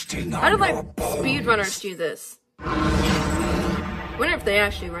feasting on How do my your bones. speedrunners do this? I wonder if they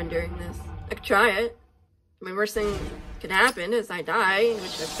actually run during this. I could try it. My worst thing could happen is I die,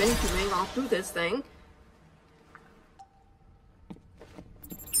 which I've been doing all through this thing.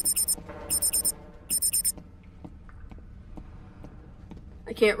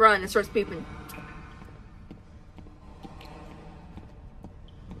 I can't run, it starts beeping.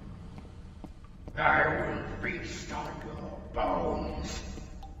 I will feast on your bones.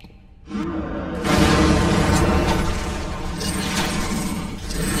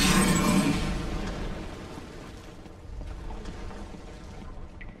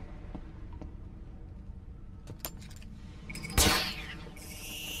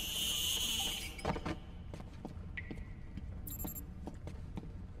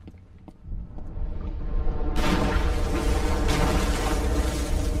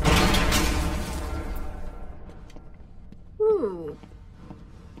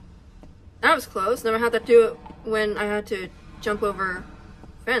 was close. Never had to do it when I had to jump over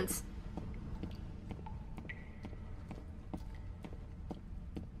fence.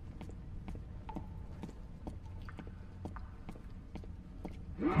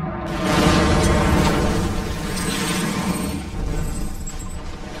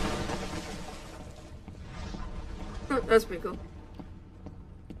 That's pretty cool.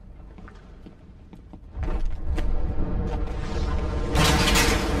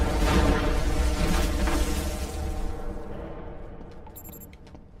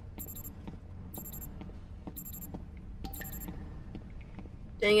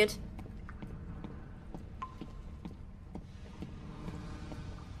 Dang it.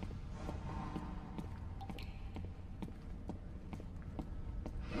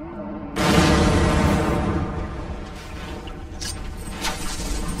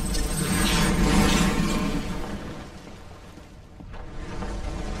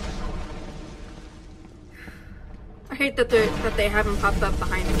 I hate that they haven't popped up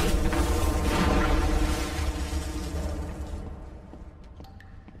behind me.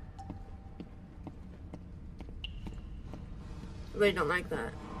 I really don't like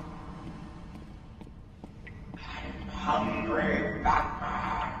that. Hungry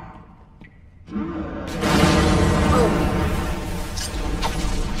Batman. Oh.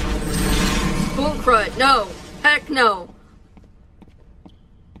 Bull crud. No. Heck no.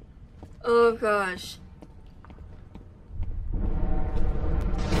 Oh gosh.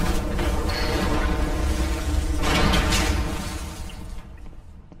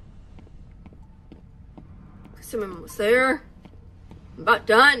 Someone almost there. I'm about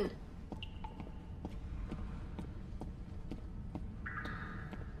done.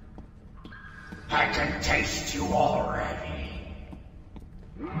 I can taste you already.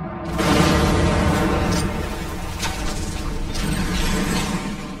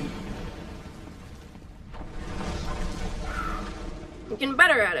 I'm getting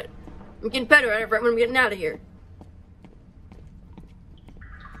better at it. I'm getting better at it right when I'm getting out of here.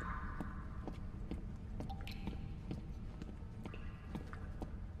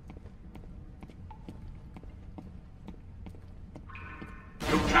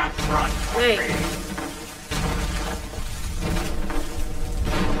 You can't run from Hey. me.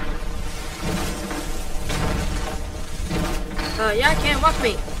 Yeah, can't walk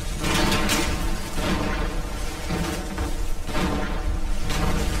me.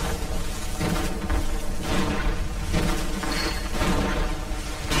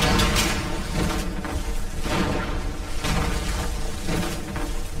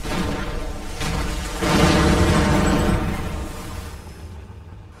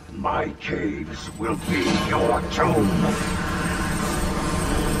 My caves will be your tomb.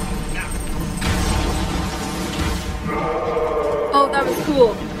 Oh, that was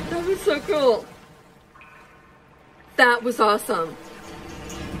cool. That was so cool. That was awesome.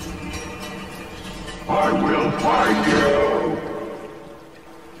 I will find you.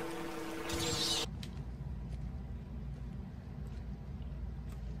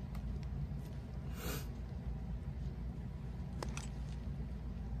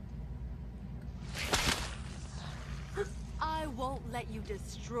 I won't let you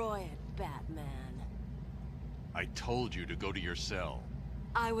destroy it, Batman. I told you to go to your cell.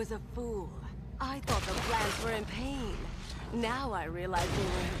 I was a fool. I thought the plants were in pain. Now I realize they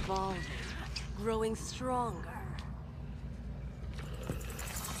were evolving, growing stronger.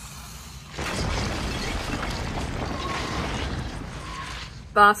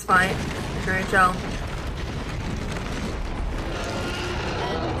 Boss fight. Sure tell.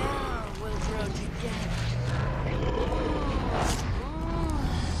 And now we'll grow together.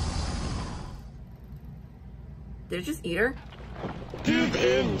 Did it just eat her? Give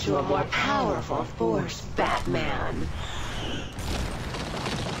in to a more powerful force, Batman.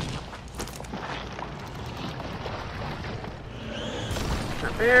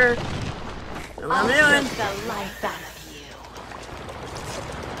 Not fair. Know what I'm doing. Take the life out of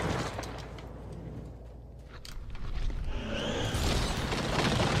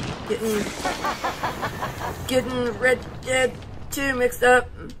Getting Red Dead 2 mixed up.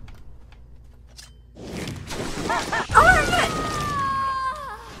 Oh my god!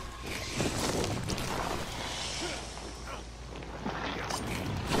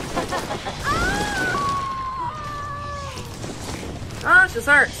 Oh, it just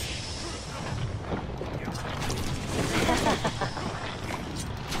hurts.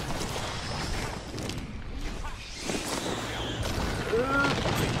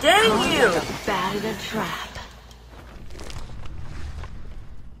 Dang you! Like a bat in a trap.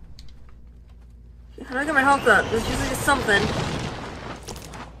 How do I get my health up? There's usually something.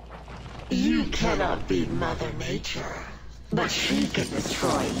 You cannot beat Mother Nature, but she can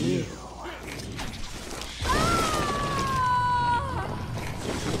destroy you.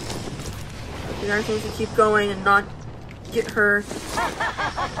 The guy needs to keep going and not get her.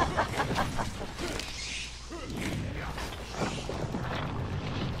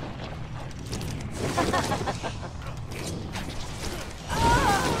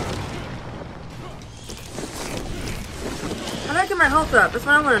 How do I get my health up? That's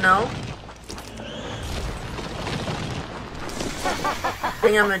what I want to know. I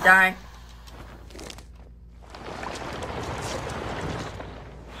think I'm gonna die.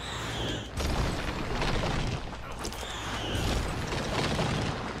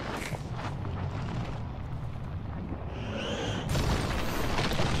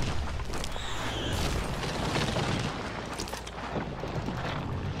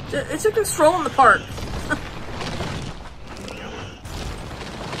 It's a control in the park.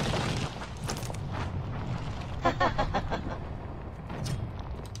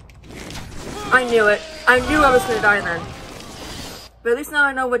 I knew it. I knew I was gonna die then. But at least now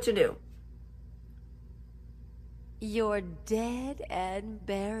I know what to do. You're dead and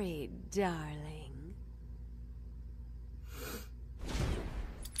buried, darling.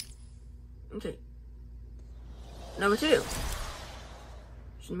 Okay. Know what to do.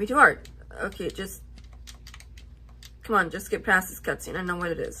 Shouldn't be too hard. Okay, just... Come on, just get past this cutscene. I know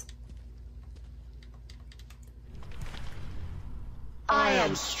what it is. I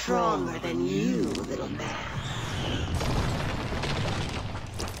am stronger than you, little man.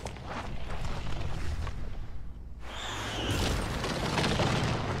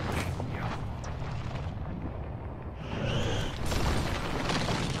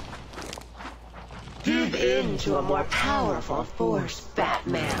 Give in to a more powerful force,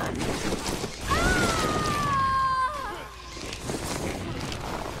 Batman.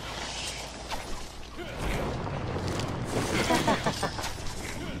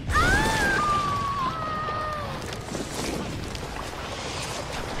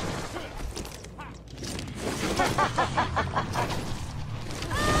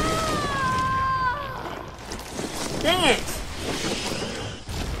 Dang it!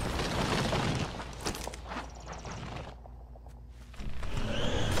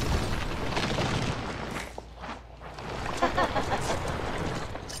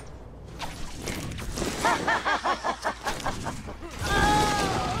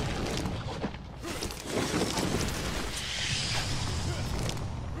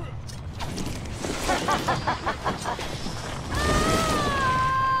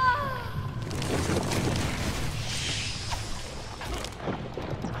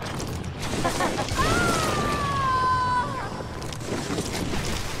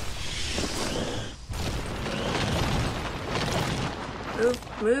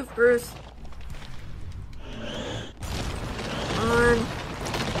 Move, Bruce. On.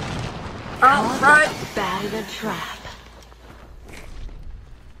 Oh, right. Bad in a trap.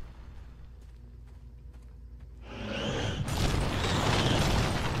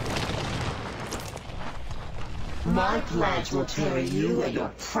 My plans will tear you and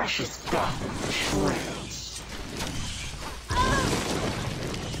your precious Gotham to shreds.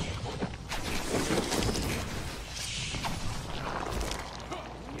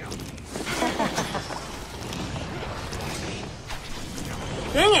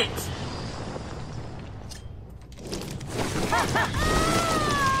 Dang it!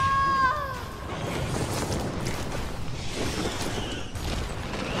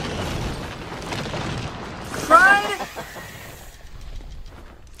 Cried!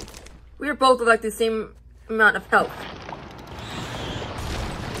 We are both like the same amount of health.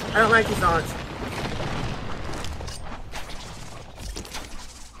 I don't like these odds.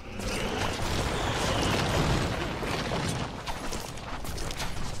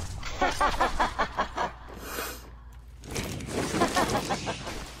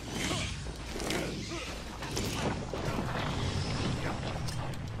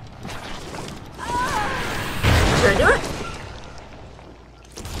 Should I do it?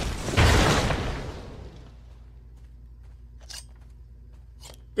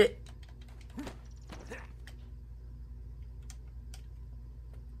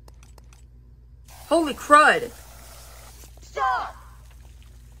 Holy crud! Stop!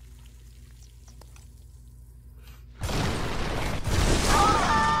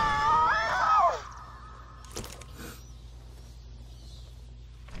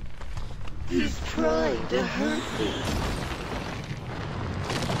 He's trying to hurt me.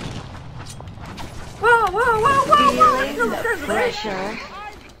 Whoa, whoa, whoa, whoa, whoa! Feeling the pressure.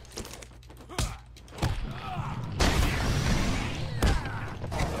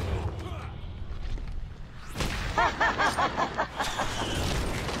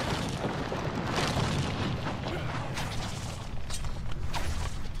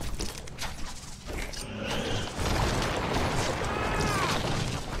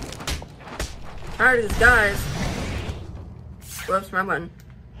 tired of these guys. Whoops, wrong button.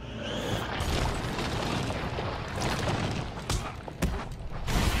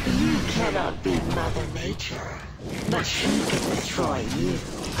 You cannot beat Mother Nature, but she can destroy you.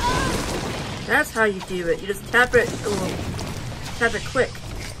 That's how you do it. You just tap it. Ooh, tap it quick.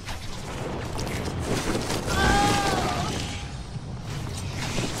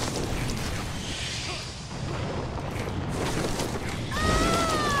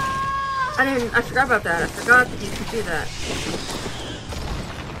 I forgot about that. I forgot that you could do that.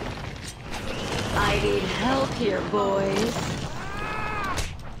 I need help here, boys.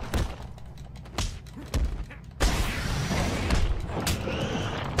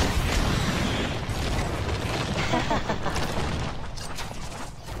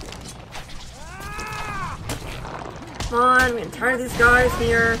 Come on, I'm getting tired of these guys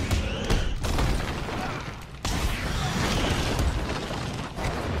here.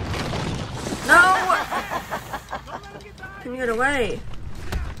 No! Can you get away?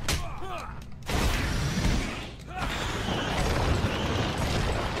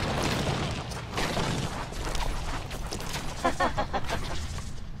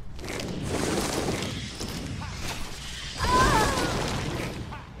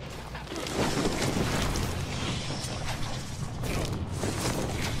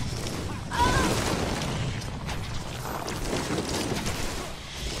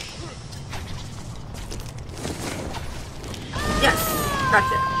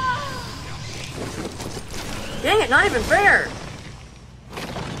 Gotcha. Dang it, not even fair!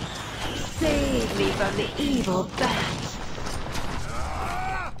 Save me from the evil bats.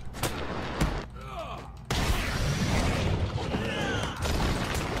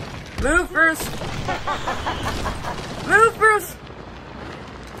 Move first! Move first!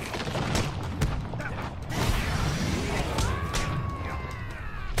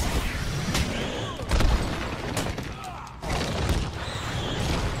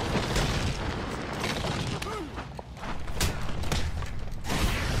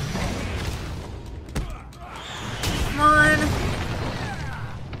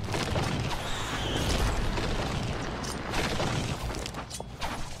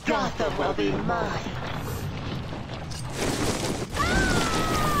 Gotham will be mine.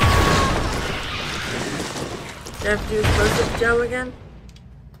 Do I have to do explosive Joe again?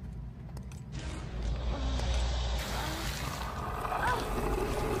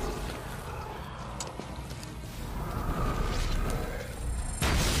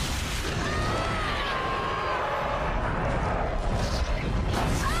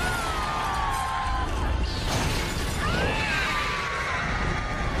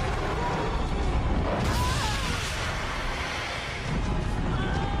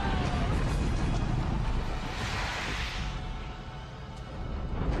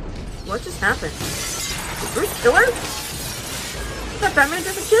 What just happened? Did Bruce kill her? I thought Batman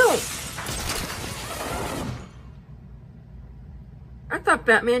doesn't kill. I thought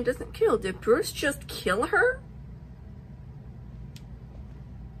Batman doesn't kill. Did Bruce just kill her?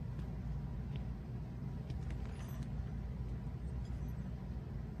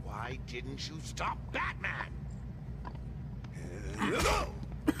 Why didn't you stop Batman?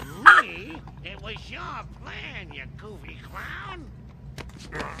 Me? It was your plan, you goofy clown.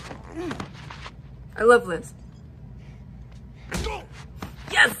 I love Liz.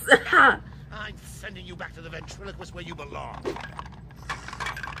 Yes! I'm sending you back to the ventriloquist where you belong.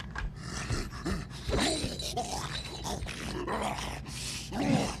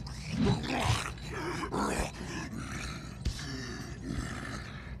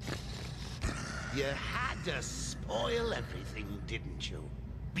 You had to spoil everything, didn't you?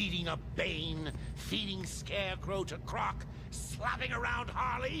 Beating up Bane, feeding Scarecrow to Croc, slapping around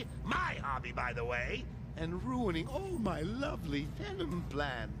Harley, my hobby by the way, and ruining all my lovely Venom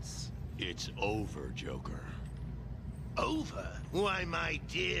plans. It's over, Joker. Over? Why, my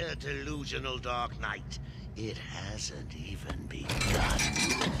dear delusional Dark Knight, it hasn't even begun.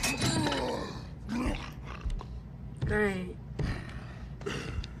 Great.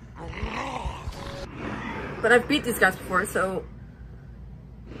 But I've beat these guys before, so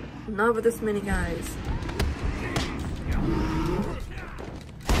not with this many guys.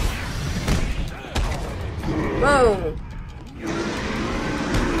 Whoa!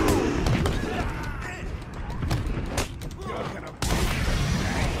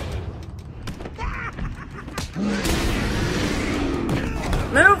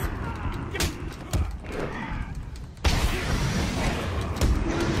 Move!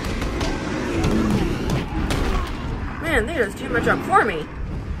 Man, they just do my job for me.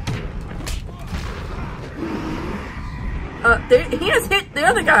 He just hit the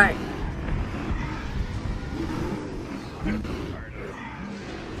other guy.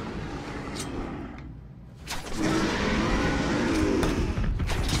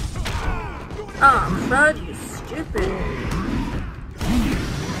 Oh, crud, you stupid.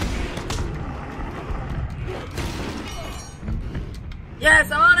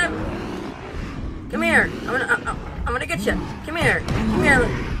 Yes, I'm on him! Come here. I'm gonna get you. Come here. Come here.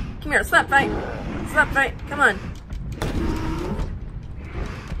 Come here. Slap fight. Slap fight. Come on.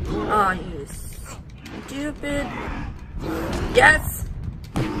 Oh, you stupid. Yes!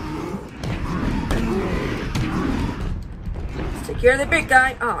 Let's take care of the big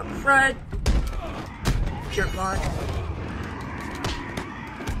guy. Oh, crud. Jerkwad.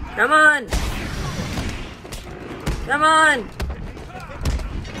 Come on. Come on.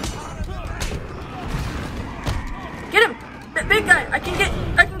 Get him! That big guy! I can get,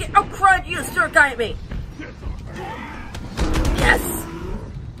 oh crud, you threw a guy at me! Yes!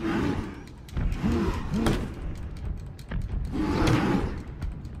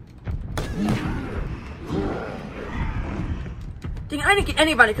 Dang, I didn't get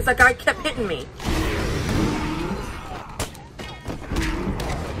anybody because that guy kept hitting me.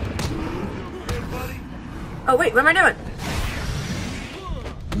 Oh wait, what am I doing?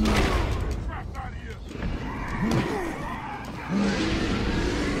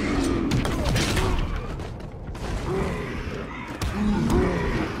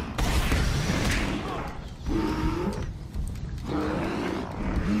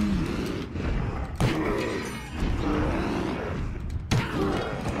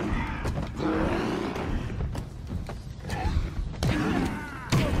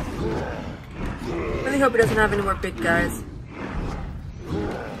 I hope he doesn't have any more big guys.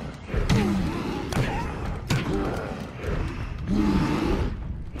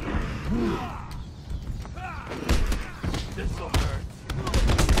 This'll hurt.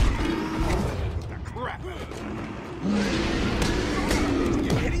 Crap.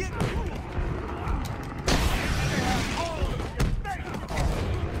 You idiot!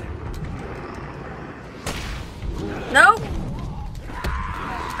 No?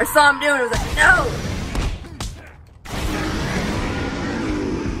 I saw him doing it. I was like, no!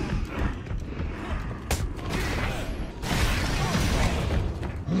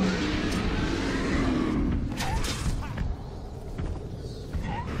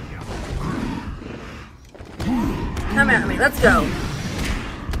 Come at me, let's go.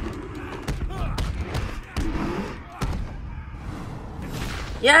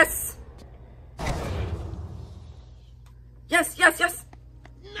 Yes! Yes, yes, yes!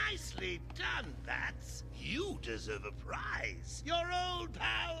 Nicely done, Bats. You deserve a prize. Your old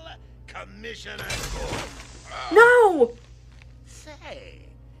pal, Commissioner Gordon. No! Say,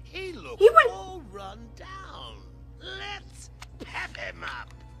 he looks He went... all run down. Let's pep him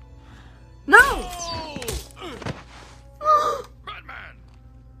up. No! Batman!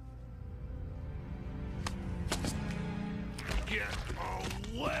 Get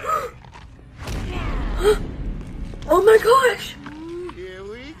away! Oh my gosh! Here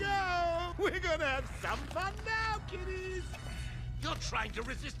we go. We're gonna have some fun now, kiddies. You're trying to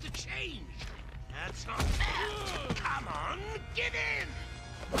resist the change. That's not fair. Come on, get in.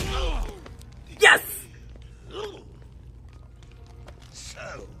 Yes!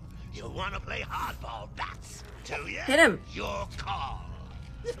 So, you want to play hardball, Bats, do you? Hit him. Your call.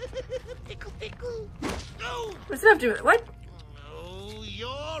 Pickle, pickle. No. What's it have to do with what? Oh,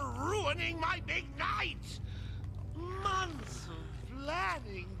 you're ruining my big night. Months of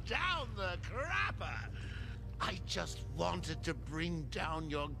planning down the crapper. I just wanted to bring down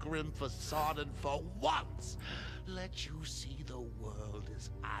your grim facade and for once let you see the world as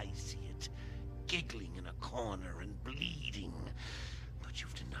I see it, giggling in a corner and bleeding. But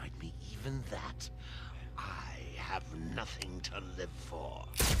you've denied me even that. I have nothing to live for.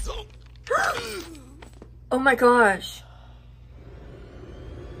 Oh my gosh.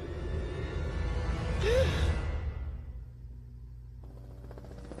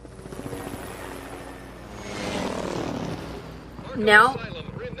 Now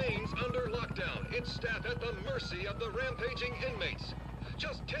Asylum remains under lockdown. Its staff at the mercy of the rampaging inmates.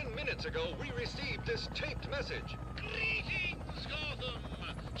 Just 10 minutes ago, we received this taped message. Greetings, Gotham.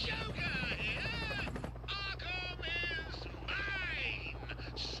 Joker here. Arkham is mine.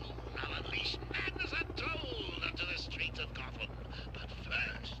 Soon I'll unleash madness untold onto the streets of Gotham. But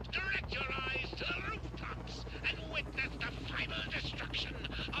first, direct your eyes to the rooftops and witness the final destruction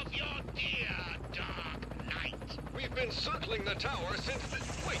of your dear Dark Knight. We've been circling the tower since the...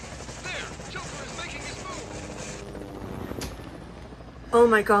 Wait, there! Joker is making his move! oh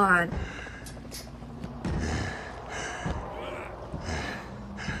my god.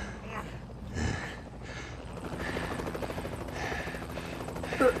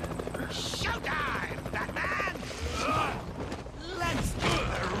 time, Batman! Let's give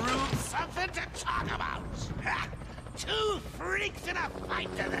the room something to talk about. Two freaks in a fight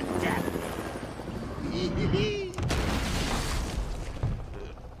to the death.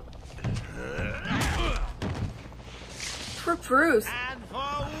 For Bruce. And for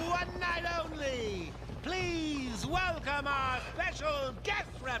one night only, please welcome our special guest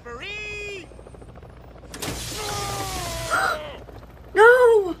referee.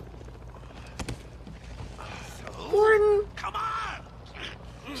 No! So, Gordon! come on!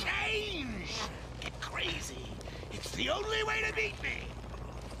 Change! Get crazy! It's the only way to beat me!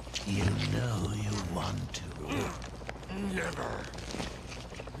 You know you want to. Never.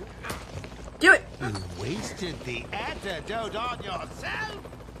 Do it! You wasted the antidote on yourself?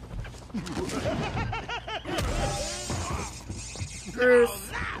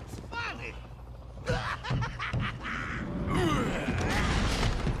 Bruce. Now that's funny!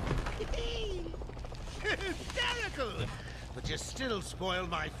 Hysterical! But you still spoiled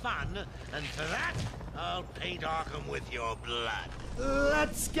my fun, and for that, I'll paint Arkham with your blood.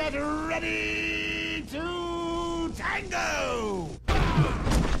 Let's get ready to tango!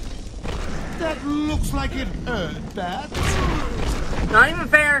 That looks like it hurt, Bat. Not even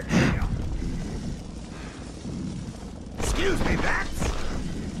fair. Excuse me, Bats.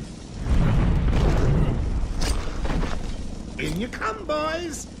 In you come,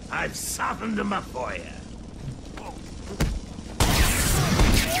 boys. I've softened them up for you.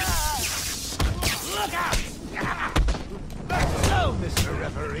 Look out! So, Mr.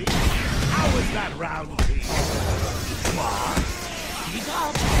 Referee, how was that round, please?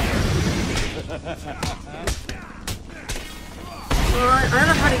 Well, I don't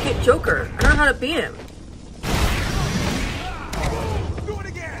know how to get Joker. I don't know how to beat him. Do it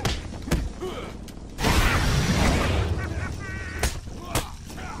again.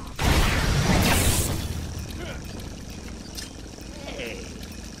 Hey,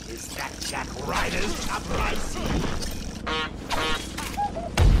 is that Jack Ryder's chopper I see?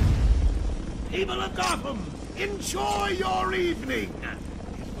 People of Gotham, enjoy your evening.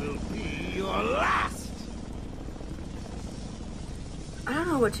 It will be your last. I don't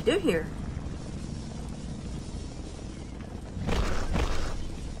know what to do here.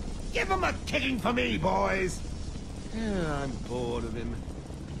 Give him a kicking for me, boys. Yeah, I'm bored of him.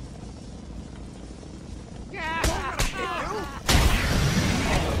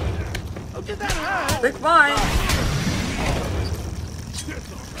 Oh, did that hurt? Click Y.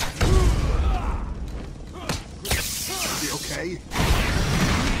 Be okay?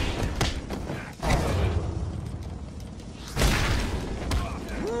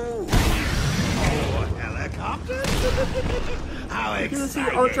 Helicopters? How You can see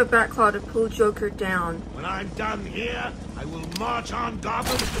exciting! Ultra Batclaw to pull Joker down. When I'm done here, I will march on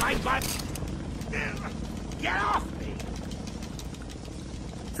Gotham fight by... Get off me!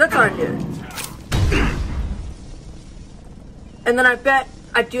 So that's what I did. And then I bet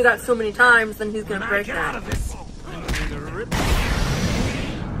I do that so many times, then he's gonna break Get out that. of this! I'm going to rip...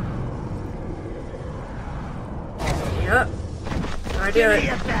 Yep. So I do Give me it.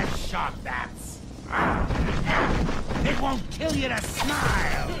 your best shot, Bats! It won't kill you to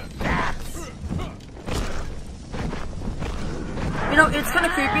smile, Bats! You know, it's kind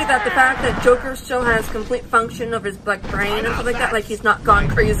of creepy that the fact that Joker still has complete function of his like brain and stuff like that, like he's not gone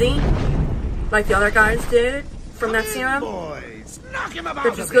crazy, like the other guys did from that serum. Boys, knock him about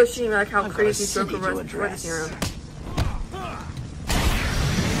That just goes to show you like how crazy Joker was before the serum.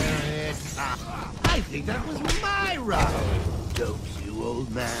 I think that was my round, don't you,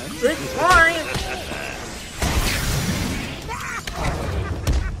 old man? Good point.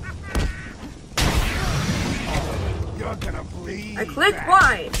 You're gonna bleed. I clicked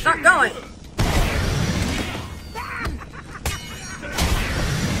Y. It's not going.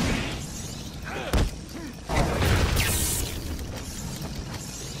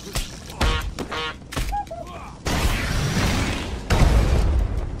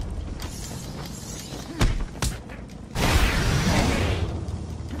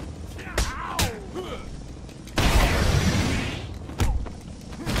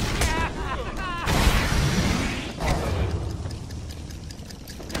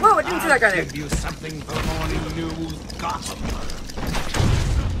 Whoa, I didn't see that guy there. Give you something for morning news, Gotham.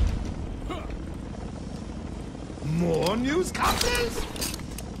 More newscasters?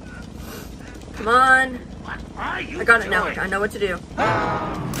 Come on. What are you I got it now. doing? I know what to do.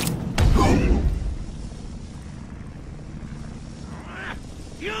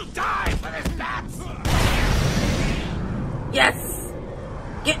 You'll die for this, Bats! Yes!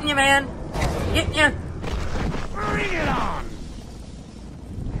 Getting you, man. Getting you. Bring it on!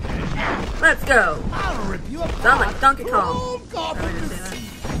 Let's go. I'll rip you apart. Sound like Donkey Kong. Oh, God, Did I really say that?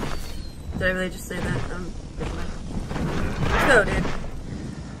 Did I really just say that? Let's go, dude.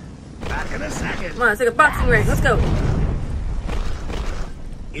 Back in a second. Come on, let's take a boxing ring. Let's go.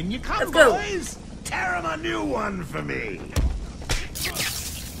 In you come, Let's go. boys. Tear him a new one for me.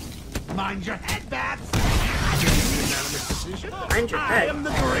 Mind your head, bats. I didn't make an unanimous decision. Mind your head. I am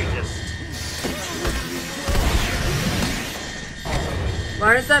the greatest.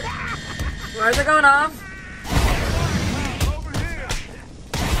 Why is that going off? Over here!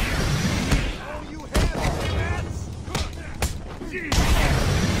 Oh, you have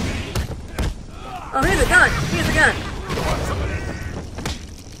Oh, here's a gun. Here's a gun.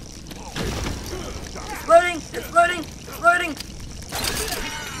 Exploding. Exploding. Exploding.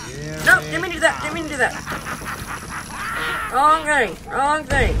 Nope, didn't mean to do that. Didn't mean to do that. Wrong thing. Wrong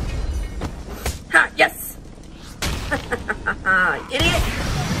thing. Ha! Yes. Idiot.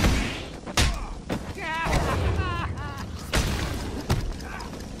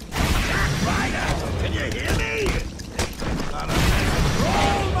 Can you hear me?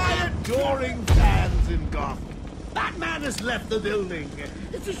 All my adoring fans in Gotham. Batman has left the building.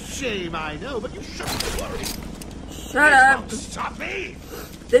 It's a shame, I know, but you shouldn't worry. Shut up. This won't stop me.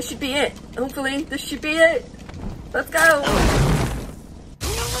 This should be it. Hopefully, this should be it. Let's go.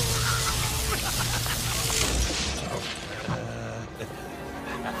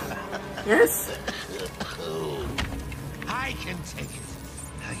 Yes. I can take it.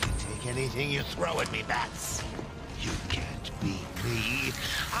 I can take anything you throw at me, bats. You can't beat me.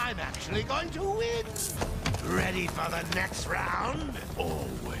 I'm actually going to win. Ready for the next round?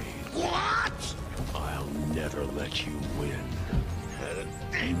 Always. What? I'll never let you win.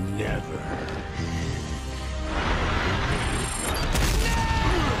 Never.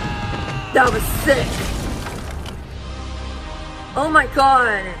 That was sick. Oh my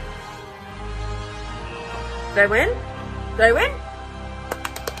god. Did I win? Did I win?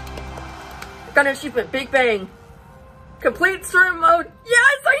 Got an achievement. Big Bang. Complete story mode.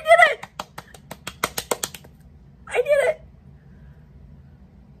 Yes!